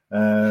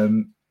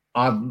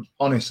 I've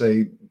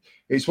honestly,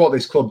 it's what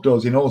this club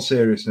does. In all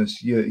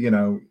seriousness, you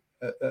know,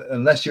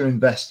 unless you're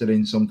invested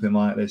in something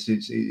like this,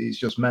 it's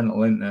just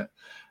mental, isn't it?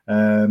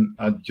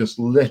 I just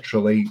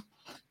literally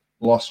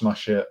lost my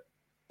shit.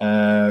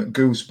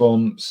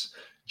 Goosebumps,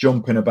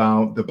 jumping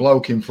about. The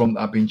bloke in front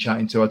that I've been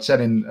chatting to, I'd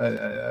said in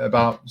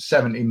about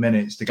 70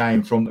 minutes, the guy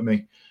in front of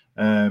me,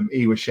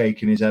 he was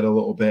shaking his head a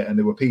little bit, and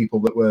there were people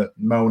that were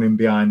moaning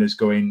behind us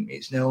going,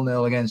 it's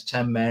 0-0 against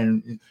 10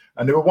 men.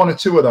 And there were 1 or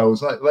 2 of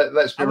those.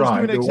 Let's be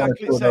right.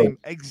 Exactly the same.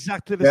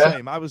 Exactly the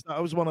same. I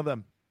was one of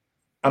them.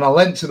 And I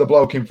leant to the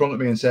bloke in front of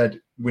me and said,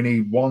 we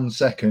need 1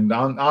 second.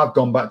 I've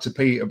gone back to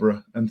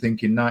Peterborough and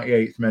thinking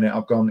 98th minute,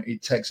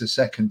 it takes a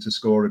second to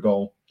score a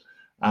goal.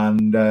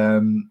 And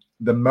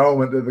the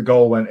moment that the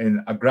goal went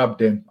in, I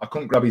grabbed him. I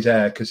couldn't grab his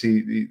hair because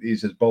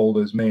he's as bold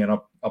as me. And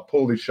I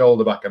pulled his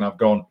shoulder back and I've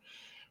gone,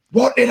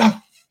 what did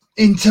I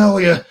tell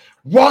you?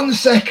 1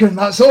 second.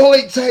 That's all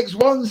it takes.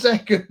 1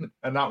 second.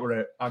 And that were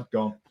it. I'd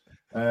gone.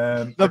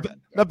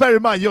 Now, bear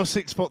in mind, you're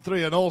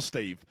 6'3" and all,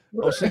 Steve,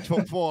 or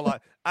 6'4",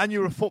 and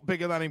you're a foot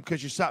bigger than him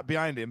because you sat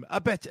behind him. I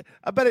bet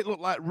it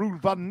looked like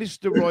Ruud van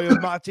Nistelrooy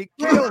and Martin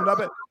Keown. I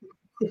bet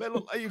it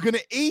looked like you're going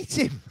to eat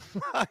him.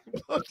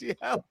 Bloody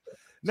hell.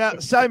 Now,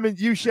 Simon,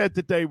 you shared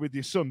the day with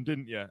your son,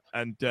 didn't you?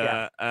 And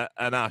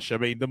Ash, I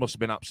mean, there must have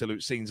been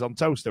absolute scenes on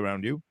toast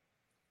around you.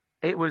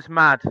 It was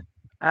mad.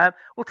 Well,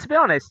 to be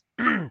honest,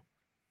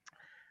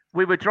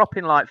 we were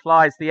dropping like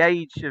flies. The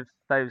age of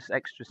those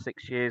extra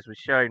 6 years was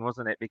showing,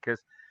 wasn't it? Because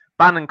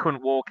Bannon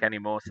couldn't walk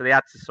anymore, so they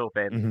had to sub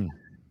in.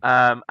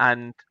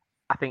 And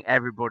I think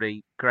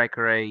everybody,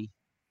 Gregory,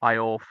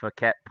 Iorfa,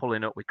 kept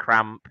pulling up with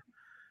cramp.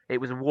 It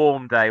was a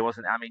warm day,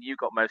 wasn't it? I mean, you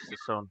got most of the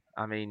sun.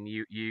 I mean,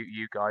 you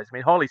guys. I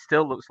mean, Holly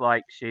still looks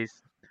like she's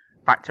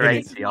factor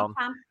 80 on.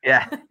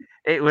 Yeah,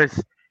 it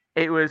was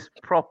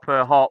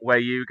proper hot where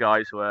you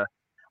guys were,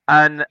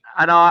 and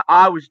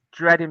I was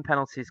dreading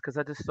penalties because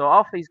I just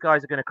thought, these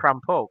guys are going to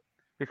cramp up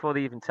before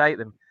they even take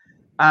them.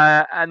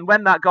 And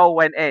when that goal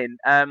went in,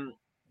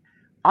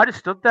 I just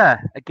stood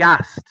there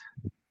aghast.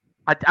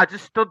 I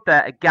just stood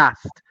there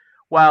aghast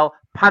while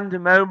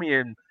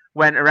pandemonium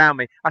went around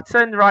me. I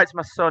turned right to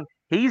my son.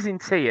 He's in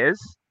tears.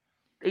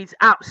 He's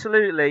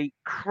absolutely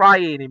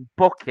crying in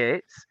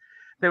buckets.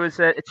 There was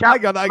a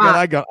chap.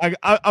 Hang on.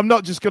 I'm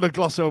not just going to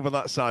gloss over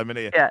that, Simon,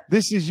 here. Yeah.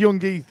 This is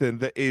young Ethan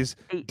that is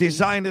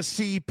designer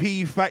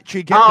CP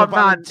factory, get the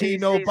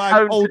Valentino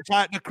bag, old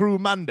type the crew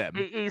mandem.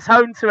 He's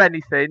home to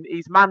anything.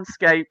 He's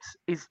manscaped.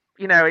 He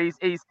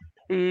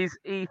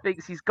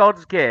thinks he's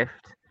God's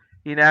gift,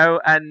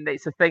 and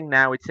it's a thing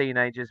now with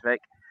teenagers, Vic.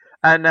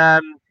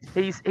 And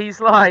he's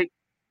like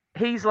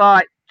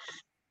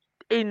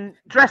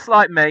dressed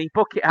like me,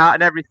 bucket hat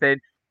and everything,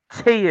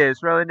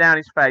 tears rolling down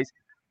his face.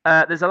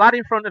 There's a lad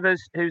in front of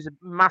us who's a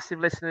massive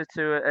listener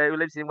who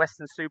lives in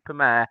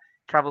Weston-super-Mare,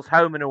 travels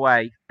home and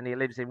away, and he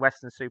lives in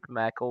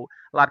Weston-super-Mare, a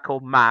lad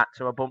called Matt,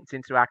 who I bumped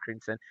into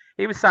Accrington.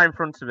 He was sat in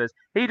front of us.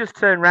 He just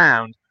turned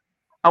round,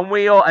 and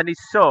we all, and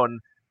his son,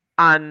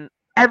 and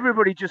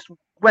everybody just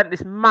went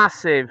this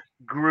massive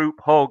group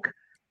hug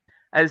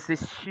as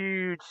this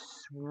huge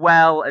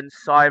swell and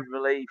sigh of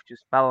relief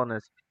just fell on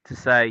us to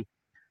say,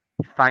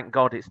 thank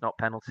God it's not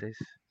penalties.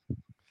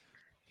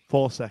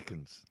 4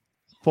 seconds.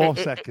 4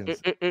 seconds.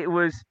 It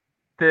was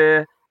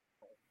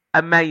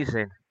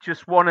amazing.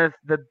 Just one of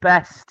the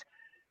best.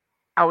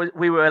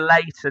 We were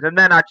elated, and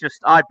then I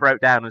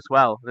broke down as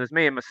well. There's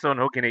me and my son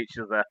hugging each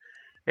other.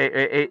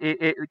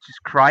 It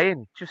just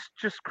crying,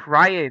 just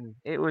crying.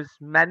 It was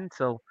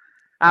mental.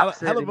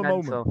 Absolutely hell of a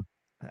mental. moment.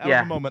 Hell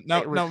of a moment.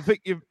 Now,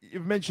 Vic,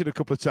 you've mentioned a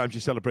couple of times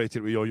you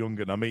celebrated with your young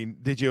one. I mean,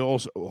 did you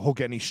also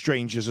hug any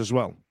strangers as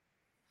well?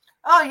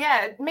 Oh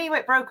yeah, me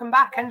with broken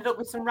back ended up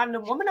with some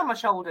random woman on my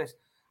shoulders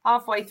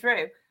halfway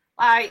through.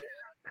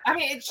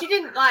 She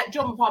didn't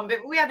jump on, but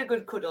we had a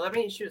good cuddle. I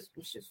mean, she was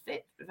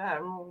fit.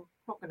 I'm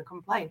not going to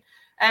complain.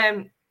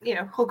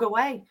 Hug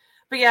away.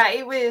 But yeah,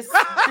 it was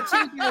the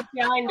two girls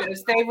behind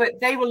us. They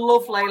were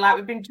lovely. Like,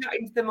 we've been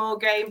chatting to them all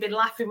game, been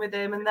laughing with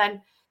them, and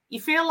then you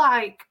feel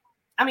like,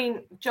 I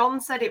mean, John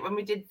said it when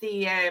we did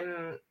the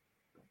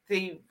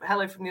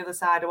Hello from the Other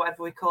Side or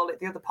whatever we call it,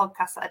 the other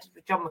podcast that I did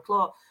with John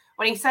McClure.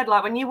 When he said,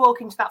 when you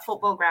walk into that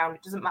football ground,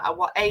 it doesn't matter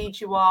what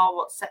age you are,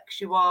 what sex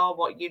you are,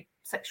 what your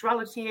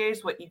sexuality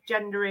is, what your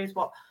gender is,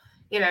 what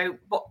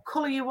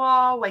colour you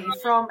are, where you're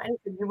from,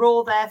 anything. You're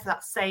all there for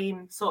that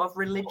same sort of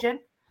religion.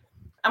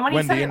 And when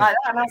he said it like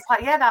that, and I was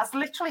like, yeah, that's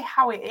literally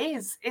how it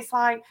is. It's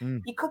like,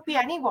 you could be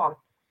anyone.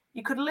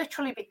 You could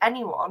literally be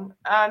anyone,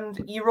 and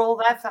you're all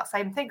there for that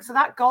same thing. So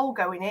that goal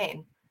going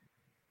in,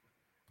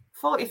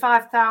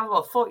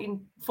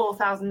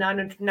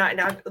 44,999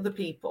 other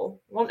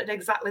people wanted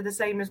exactly the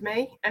same as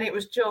me, and it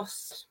was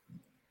just,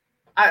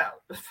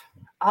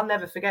 I'll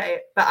never forget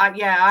it. But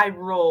I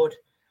roared.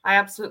 I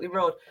absolutely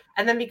roared.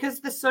 And then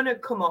because the sun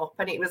had come up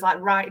and it was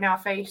right in our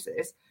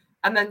faces,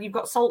 and then you've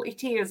got salty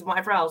tears and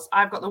whatever else,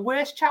 I've got the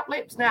worst chapped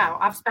lips now.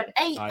 I've spent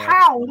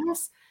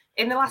 £8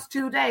 in the last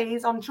 2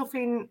 days on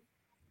chuffing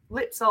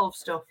lip salve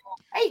stuff.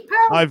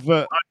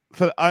 £8.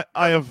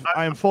 I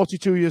am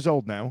 42 years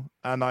old now,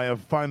 and I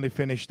have finally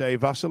finished a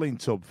Vaseline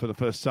tub for the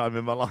first time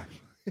in my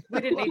life.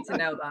 We didn't need to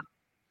know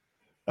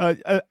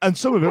that. And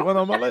some of it went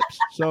on my lips,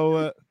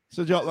 so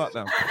jot that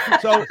down.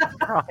 So,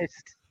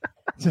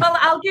 well,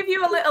 I'll give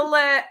you a little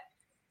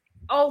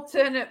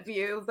alternate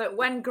view that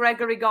when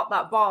Gregory got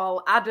that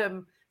ball,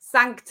 Adam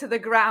sank to the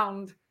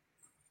ground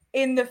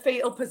in the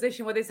fetal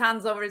position with his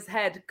hands over his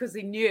head because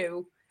he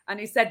knew, and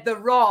he said the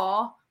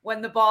roar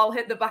when the ball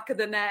hit the back of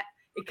the net,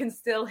 he can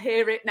still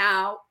hear it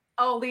now,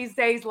 all these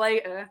days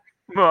later.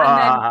 And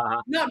then,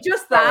 not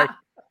just that,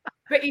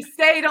 but he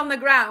stayed on the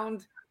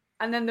ground,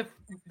 and then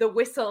the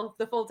whistle,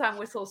 the full-time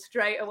whistle,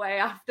 straight away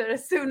after,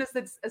 as soon as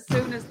they'd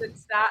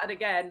started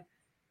again,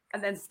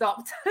 and then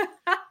stopped.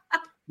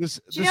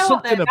 There's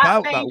something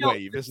about that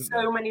wave, isn't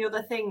there? So many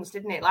other things,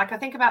 didn't it? Like, I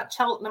think about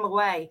Cheltenham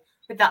away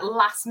with that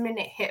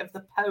last-minute hit of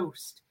the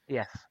post.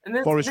 Yes. And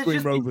Forest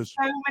Green Rovers.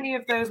 So many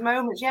of those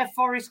moments. Yeah,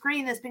 Forest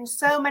Green. There's been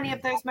so many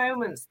of those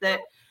moments that,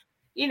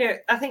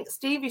 I think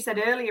Stevie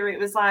said earlier, it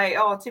was like,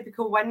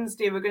 typical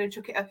Wednesday, we're going to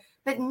chuck it up.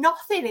 But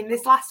nothing in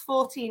this last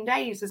 14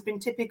 days has been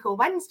typical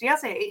Wednesday,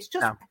 has it? It's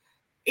just,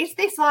 It's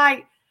this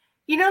like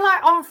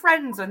on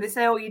Friends when they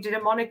say, you did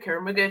a moniker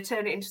and we're going to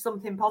turn it into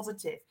something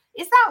positive.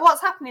 Is that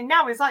what's happening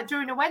now? It's like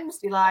during a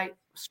Wednesday,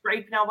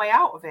 scraping our way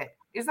out of it.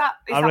 Is that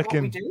what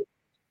we do?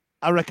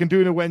 I reckon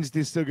doing a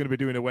Wednesday is still going to be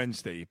doing a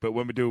Wednesday, but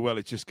when we do well,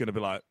 it's just going to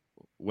be like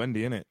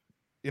Wendy, innit?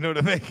 You know what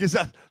I mean? Because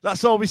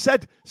that's all we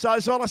said. So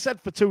that's all I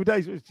said for 2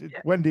 days.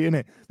 Wendy,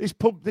 innit? This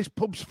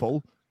pub's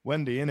full.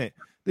 Wendy, innit?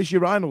 This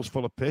urinal's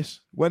full of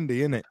piss. Wendy,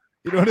 innit?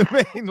 You know what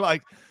I mean?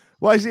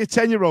 Why is he a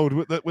 10-year-old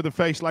with a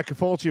face like a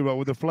 40-year-old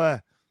with a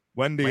flair?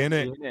 Wendy,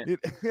 innit?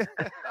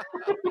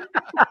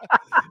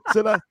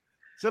 So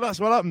that's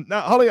what happened. Now,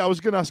 Holly, I was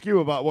going to ask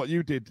you about what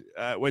you did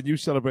when you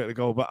celebrated the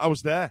goal, but I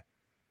was there.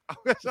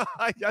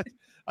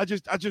 I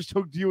just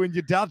hugged you and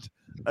your dad,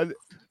 and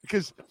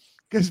because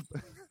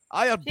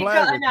I had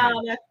Blair with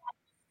me.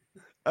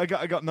 I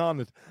got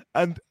nanaed,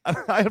 and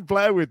I had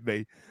Blair with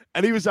me,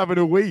 and he was having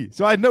a wee,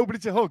 so I had nobody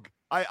to hug.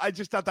 I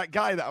just had that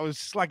guy that I was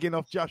slagging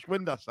off Josh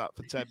Windass at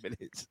for 10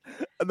 minutes,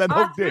 and then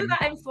hugged him. That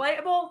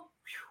inflatable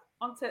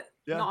onto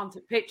not onto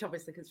pitch,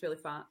 obviously, because it's really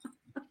fat.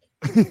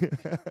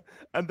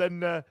 and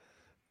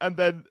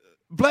then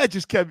Blair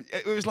just came.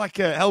 It was like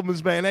a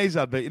Hellman's mayonnaise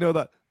advert, you know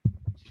that.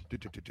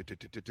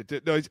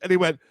 Noise, and he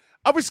went,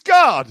 "I was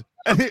scarred,"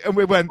 and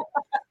we went,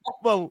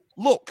 "Well,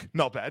 look,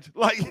 not bad."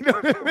 Like, you know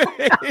what I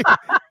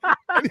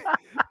mean?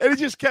 and he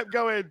just kept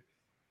going,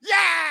 "Yeah,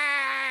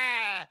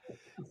 yeah."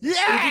 He did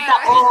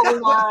that all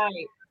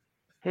night.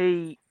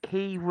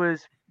 He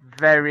was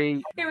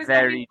very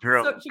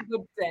drunk. Such a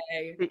good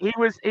day. He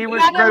was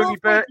Roly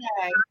Burke.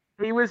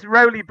 He was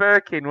Roly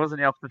Birkin,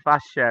 wasn't he, off the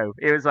Fast Show?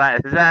 He was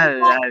like, yeah.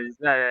 You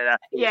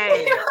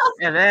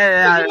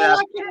know,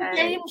 like in a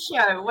game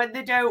show when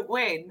they don't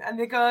win and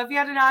they go, "Have you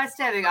had a nice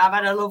day?" They go, "I've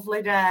had a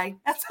lovely day."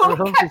 That's all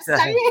he kept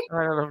saying. I've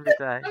had a lovely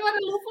day. I've had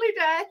a lovely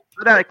day.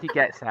 I don't think he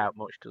gets out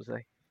much, does he?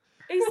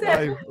 He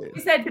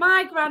said,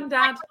 "My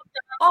granddad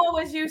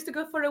always used to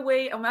go for a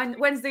wee, and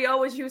Wednesday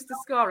always used to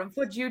score." And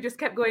Fudge, you just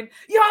kept going,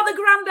 "You're the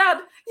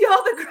granddad.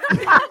 You're the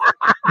granddad."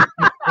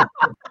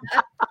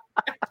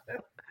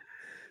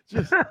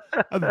 Just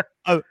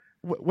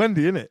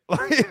Wendy, innit?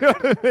 Like, you know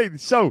what I mean?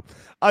 So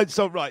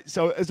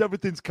as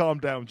everything's calmed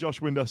down, Josh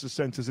Windass has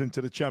sent us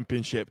into the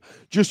championship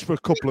just for a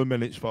couple of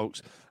minutes,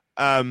 folks.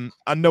 I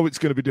know it's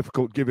going to be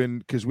difficult given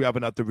because we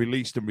haven't had the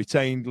released and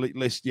retained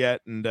list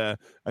yet, and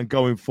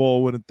going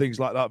forward and things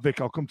like that.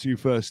 Vic, I'll come to you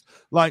first.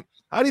 Like,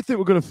 how do you think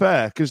we're going to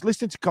fare? Because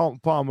listening to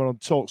Carlton Palmer on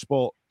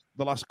TalkSport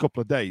the last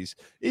couple of days,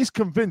 he's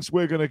convinced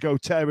we're going to go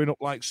tearing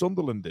up like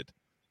Sunderland did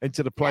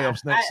into the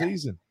playoffs next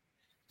season.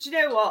 Do you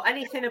know what?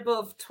 Anything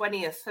above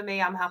 20th for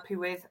me, I'm happy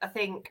with. I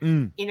think,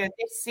 you know,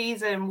 this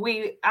season,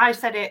 I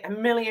said it a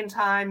million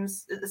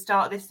times at the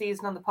start of this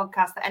season on the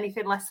podcast that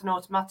anything less than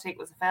automatic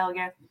was a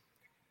failure.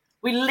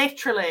 We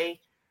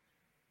literally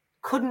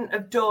couldn't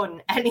have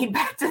done any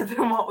better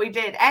than what we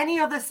did. Any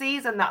other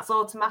season, that's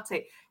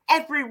automatic.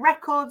 Every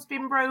record's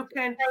been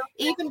broken,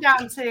 even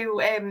down to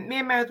me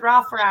and Mo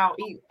Rafa out.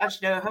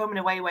 As you know, home and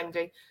away,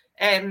 Wendy.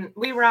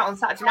 We were out on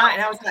Saturday night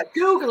and I was like,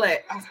 Google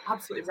it. I was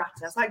absolutely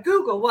ratted. I was like,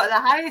 Google what the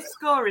highest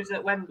score is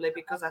at Wembley,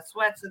 because I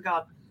swear to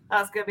God,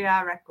 that's going to be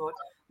our record.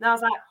 And I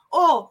was like,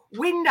 oh,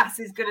 Windass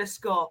is going to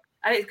score.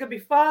 And it's going to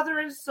be father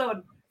and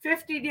son,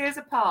 15 years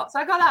apart. So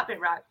I got that bit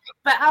right.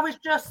 But I was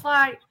just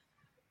like,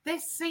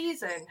 this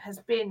season has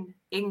been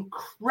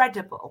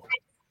incredible.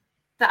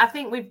 That I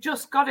think we've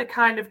just got to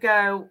kind of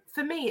go,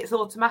 for me, it's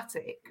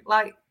automatic.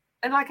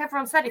 And like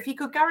everyone said, if you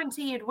could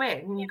guarantee you'd win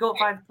and you go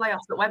by the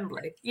playoffs at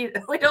Wembley,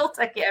 we'd all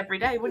take it every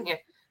day, wouldn't you?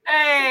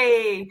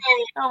 Hey!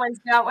 Oh,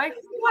 Wednesday, aren't we?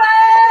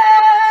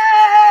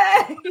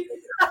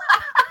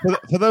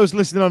 For those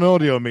listening on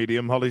audio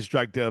medium, Holly's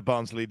dragged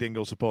Barnsley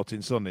Dingle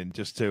supporting son in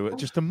just to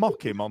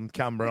mock him on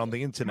camera on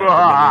the internet.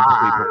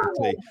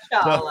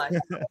 Charlie,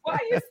 why are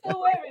you still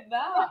wearing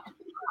that?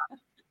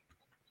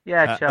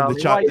 Yeah,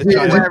 Charlie.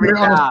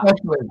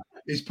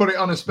 He's put it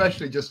on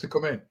especially just to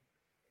come in.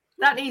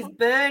 That needs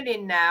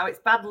burning now. It's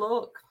bad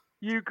luck.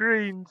 You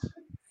Greens.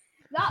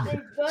 That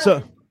needs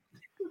burning.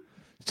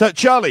 So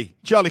Charlie,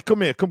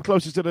 come here. Come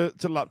closer to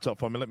the laptop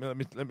for me.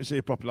 Let me see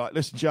you properly. Like,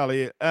 listen,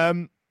 Charlie.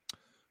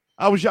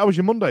 How was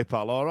your Monday,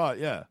 pal? All right,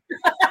 yeah.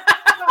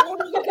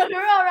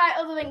 You're all right,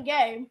 other than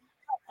game.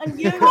 And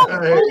you,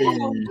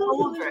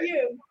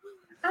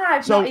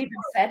 I've not even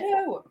said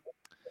out.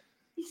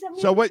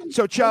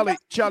 So Charlie,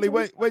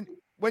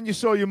 when you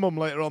saw your mum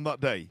later on that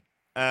day,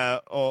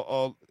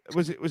 or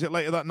was it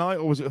later that night,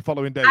 or was it the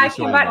following day? I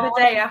came back the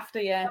day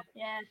after, yeah.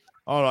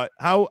 All right.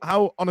 How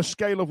on a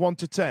scale of 1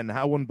 to 10,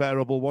 how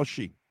unbearable was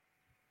she?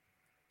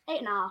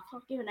 8.5.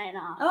 I'll give it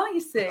 8.5. Oh, you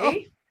see. Oh,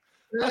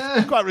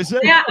 that's quite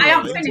reserved. Yeah, I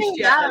haven't finished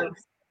yet.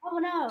 Oh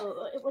no,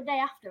 it was the day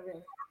after.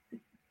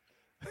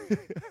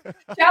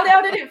 Charlie,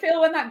 how did it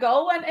feel when that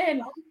goal went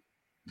in?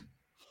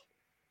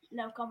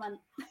 No comment.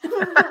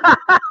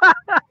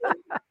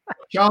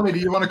 Charlie, do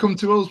you want to come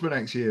to Hillsborough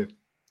next year?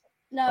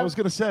 No. I was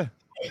going to say.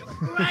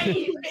 Right,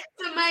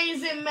 it's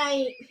amazing,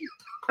 mate.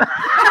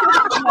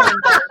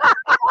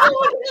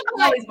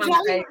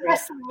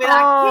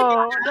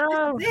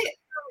 No.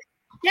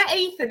 Get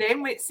Ethan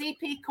in with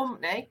CP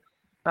Company.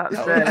 That's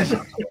it.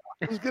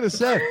 I was going to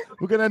say,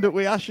 we're going to end up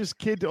with Ash's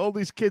kid. All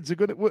these kids are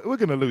going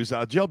to lose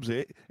our jobs.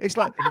 It's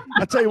like,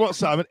 I tell you what,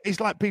 Simon, it's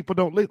like people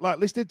don't like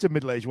listening to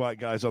middle-aged white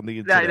guys on the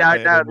internet.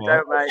 No,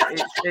 don't,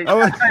 mate.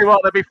 I'll tell you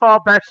what, they'll be far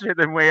better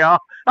than we are.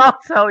 I'll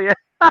tell you.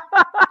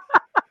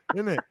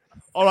 Isn't it?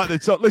 All right,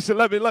 then. So listen,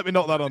 let me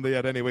knock that on the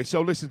head anyway.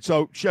 So listen,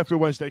 so Sheffield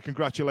Wednesday,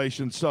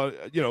 congratulations. So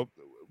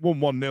won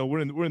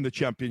 1-0. We're in the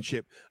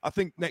championship. I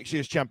think next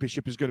year's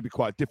championship is going to be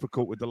quite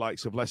difficult with the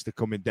likes of Leicester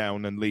coming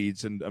down and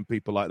Leeds and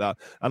people like that.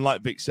 And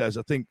like Vic says,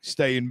 I think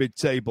staying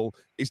mid-table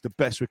is the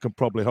best we can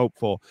probably hope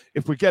for.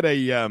 If we get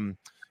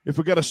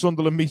a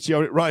Sunderland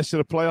meteoric rise to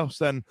the playoffs,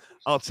 then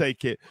I'll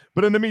take it.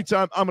 But in the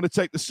meantime, I'm going to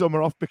take the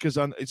summer off because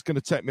it's going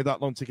to take me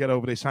that long to get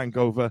over this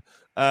hangover.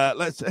 I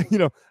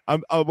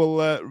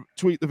will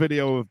tweet the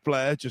video of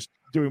Blair just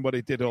doing what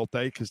he did all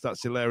day because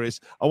that's hilarious.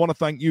 I want to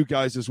thank you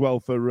guys as well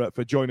for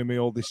joining me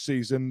all this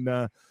season.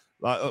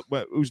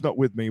 Who's not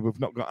with me? We've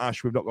not got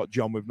Ash, we've not got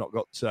John, we've not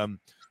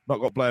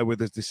got Blair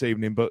with us this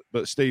evening.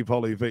 But Steve,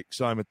 Holly, Vic,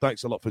 Simon,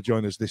 thanks a lot for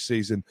joining us this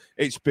season.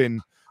 There's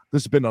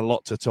been a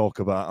lot to talk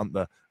about, hasn't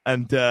there?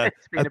 And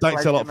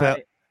thanks a lot for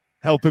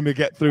helping me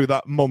get through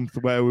that month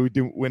where we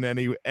didn't win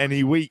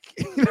any week.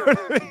 You know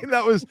what I mean?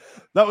 That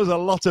was a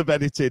lot of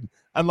editing,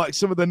 and like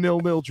some of the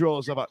 0-0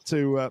 draws I've had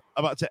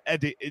to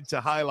edit into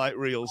highlight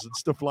reels and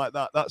stuff like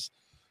that.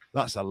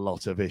 That's a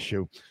lot of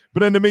issue.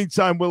 But in the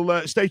meantime,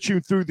 we'll stay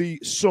tuned through the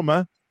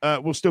summer.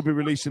 We'll still be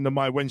releasing the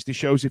My Wednesday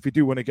shows. If you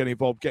do want to get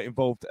involved, get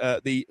involved.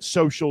 The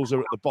socials are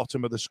at the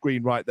bottom of the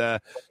screen right there.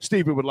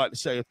 Stevie would like to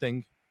say a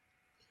thing.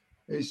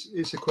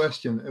 It's a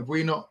question. Have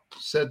we not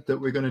said that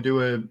we're going to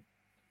do a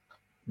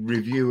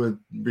review of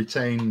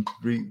retained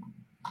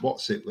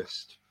what's it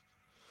list?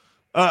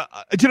 Do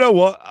you know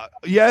what?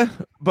 Yeah,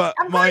 but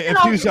my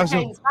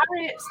enthusiasm.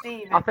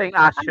 I think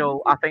Ash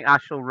will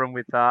run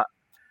with that.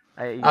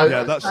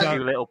 That's a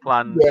little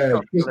plan. Yeah,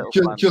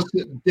 just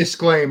a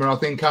disclaimer. I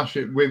think Ash,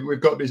 we've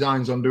got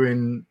designs on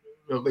doing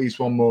at least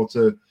one more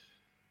to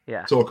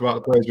talk about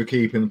the players we're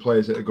keeping, the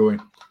players that are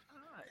going.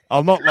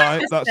 I'll not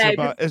lie. That's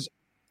about as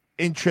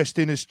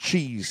interesting as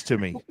cheese to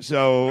me.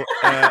 So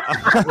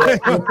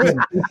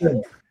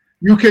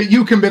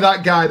you can be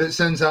that guy that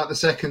sends out the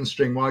second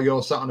string while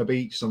you're sat on a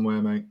beach somewhere,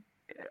 mate.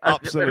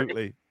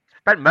 Absolutely.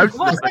 Spent most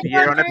of the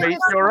year on a beach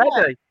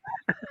already.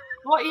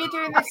 What are you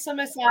doing this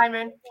summer,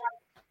 Simon?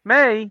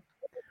 Me?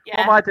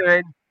 Yeah. What am I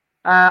doing?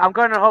 I'm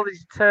going on holiday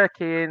to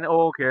Turkey in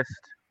August.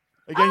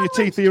 Are you getting your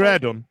teeth or your hair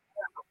done?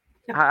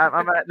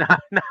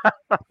 No.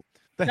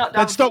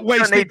 Then stop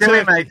wasting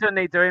time. Don't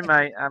need doing,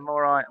 mate. I'm all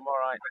right.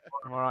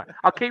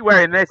 I'll keep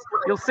wearing this.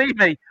 You'll see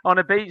me on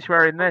a beach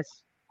wearing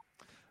this.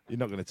 You're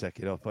not going to take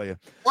it off, are you?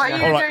 What are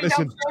you doing?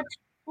 Listen.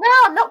 No,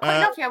 I'm not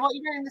cutting off yet. What are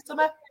you doing this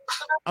summer?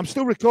 I'm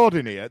still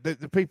recording here.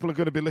 The people are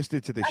going to be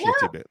listening to this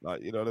shitty bit.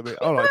 Like, you know what I mean?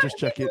 All right, just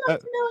check it. Do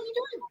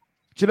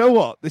you know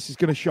what? This is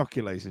going to shock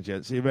you, ladies and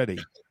gents. Are you ready?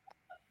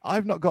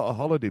 I've not got a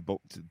holiday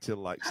booked until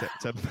like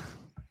September.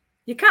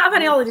 You can't have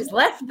any holidays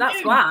left.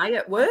 That's why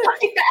at work.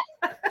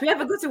 If you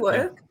ever go to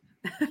work.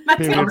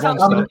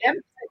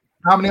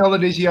 How many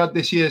holidays you had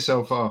this year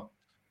so far?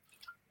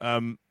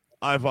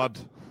 I've had.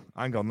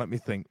 Hang on, let me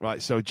think.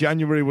 Right, so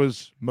January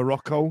was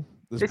Morocco.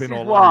 There's been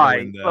Orlando why.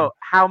 in there. Look,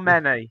 how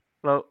many?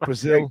 Look.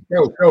 Brazil.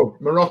 Go.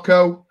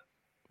 Morocco.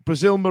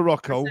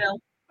 Morocco.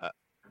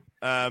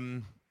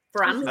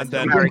 France. And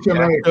then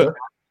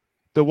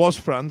there was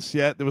France.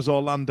 Yeah, there was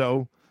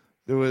Orlando.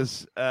 There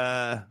was.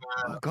 Oh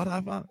God,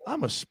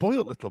 I'm a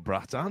spoiled little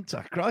brat, aren't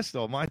I? Christ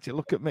Almighty,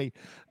 look at me.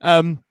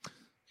 I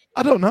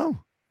don't know.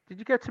 Did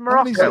you go to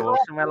Morocco or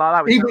somewhere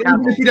like that?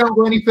 Even if you don't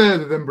go any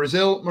further than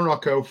Brazil,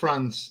 Morocco,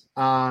 France,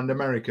 and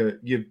America,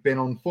 you've been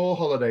on 4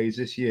 holidays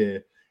this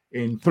year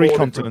in 3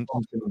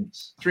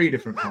 continents. 3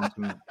 different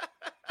continents.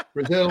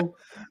 Brazil,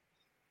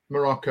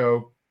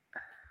 Morocco,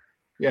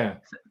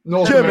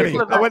 North Germany.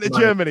 America. I went to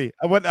Germany.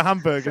 I went to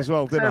Hamburg as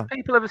well, didn't I?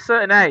 People of a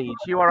certain age,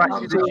 you are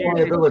actually the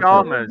Judith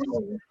Chalmers.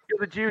 You're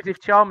the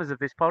Judith Chalmers of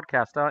this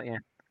podcast, aren't you?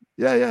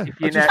 Yeah. If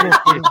you know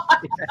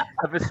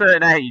of a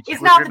certain age, it's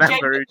would not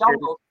remember the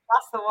Judith.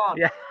 That's the one.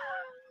 Yeah.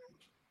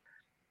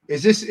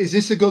 Is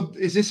this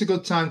a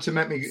good time to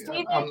make me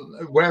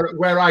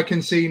where I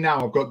can see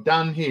now? I've got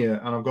Dan here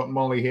and I've got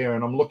Molly here,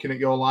 and I'm looking at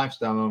your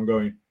lifestyle and I'm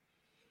going.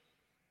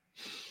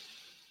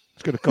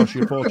 It's going to cost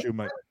you a fortune,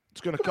 mate.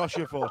 It's going to cost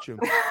you a fortune.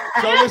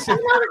 So listen.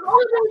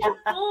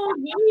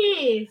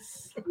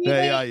 Yes.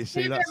 Yeah, you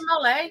see that.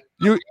 Molly.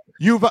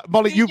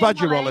 Molly, you've had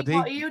your holiday.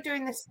 What are you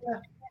doing this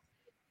summer?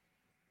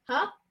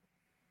 Huh?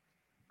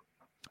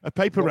 A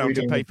paper round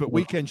to pay for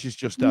weekend she's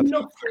just had.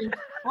 Nothing.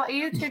 What are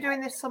you two doing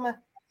this summer?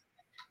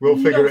 We'll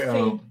figure it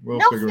out.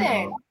 Figure it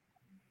out.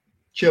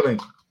 Chilling.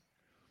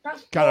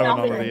 Caravan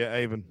holiday at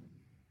Avon.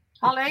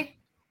 Holly?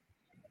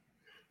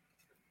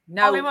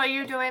 No. Holly, what are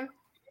you doing?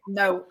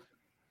 No.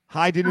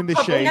 Hiding in the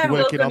shade,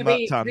 working on that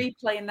tan.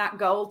 Replaying that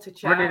goal to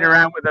Charlie. Running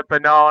around with a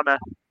banana.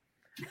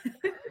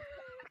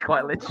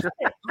 Quite literally.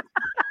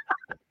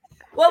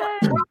 Well,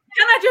 can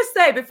I just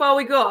say before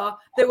we go,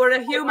 there were a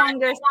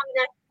humongous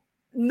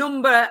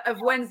number of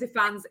Wednesday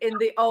fans in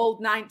the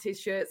old 90s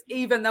shirts,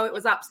 even though it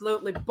was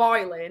absolutely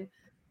boiling.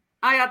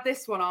 I had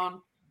this one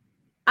on.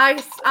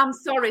 I'm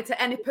sorry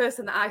to any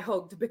person that I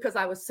hugged because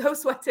I was so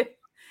sweaty.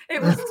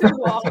 It was too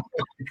warm.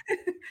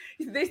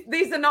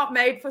 These are not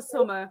made for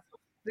summer.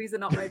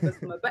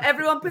 But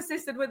everyone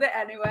persisted with it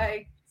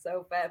anyway.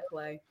 So fair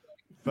play.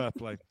 Fair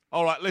play.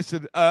 All right,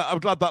 listen, I'm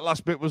glad that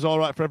last bit was all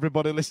right for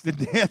everybody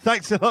listening here.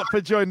 Thanks a lot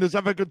for joining us.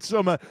 Have a good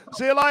summer.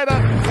 See you later.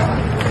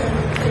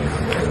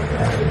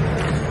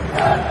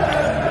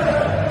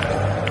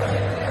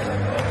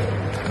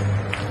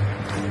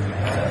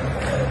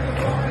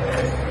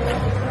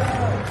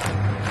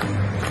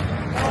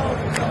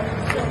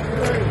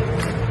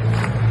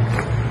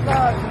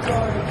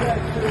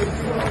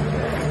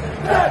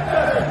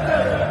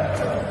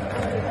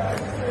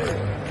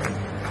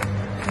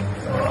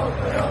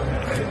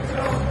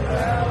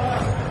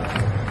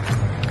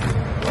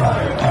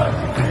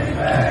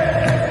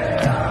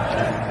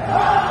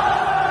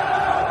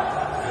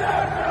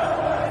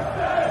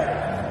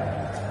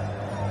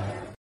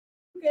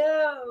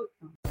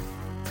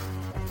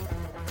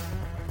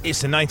 It's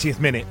the 90th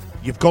minute.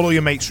 You've got all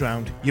your mates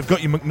round. You've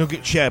got your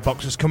McNugget share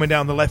boxes coming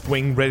down the left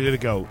wing ready to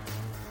go.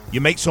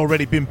 Your mate's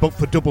already been booked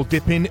for double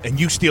dipping and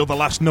you steal the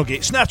last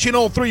nugget, snatching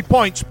all 3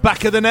 points.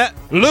 Back of the net,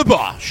 Le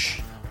Bosch.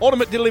 Order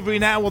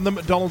McDelivery now on the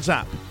McDonald's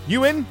app.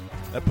 You in?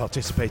 At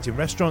participating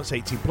restaurants,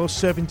 18 plus,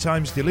 serving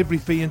times, delivery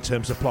fee and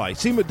terms apply.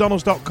 See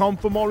mcdonalds.com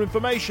for more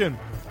information.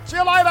 See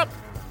you later.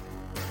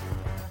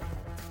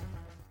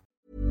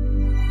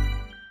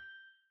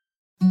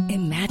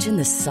 Imagine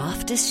the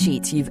softest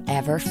sheets you've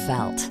ever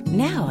felt.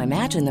 Now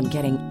imagine them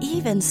getting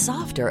even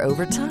softer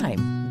over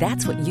time.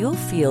 That's what you'll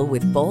feel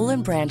with Boll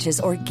 & Branch's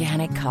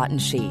organic cotton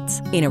sheets.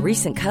 In a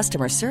recent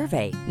customer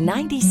survey,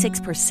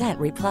 96%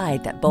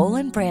 replied that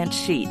Boll & Branch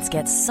sheets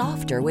get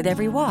softer with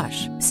every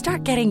wash.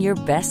 Start getting your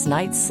best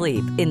night's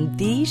sleep in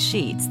these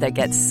sheets that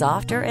get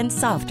softer and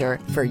softer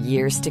for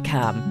years to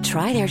come.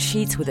 Try their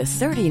sheets with a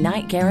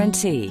 30-night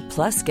guarantee.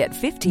 Plus, get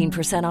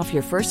 15% off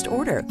your first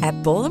order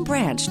at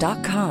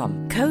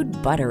bollandbranch.com. Code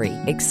BUTTERY.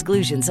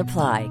 Exclusions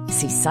apply.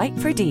 See site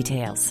for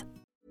details.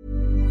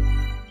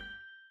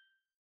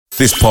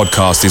 This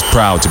podcast is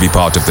proud to be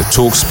part of the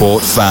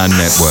TalkSport Fan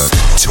Network.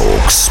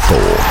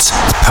 TalkSport.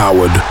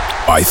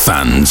 Powered by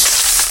fans.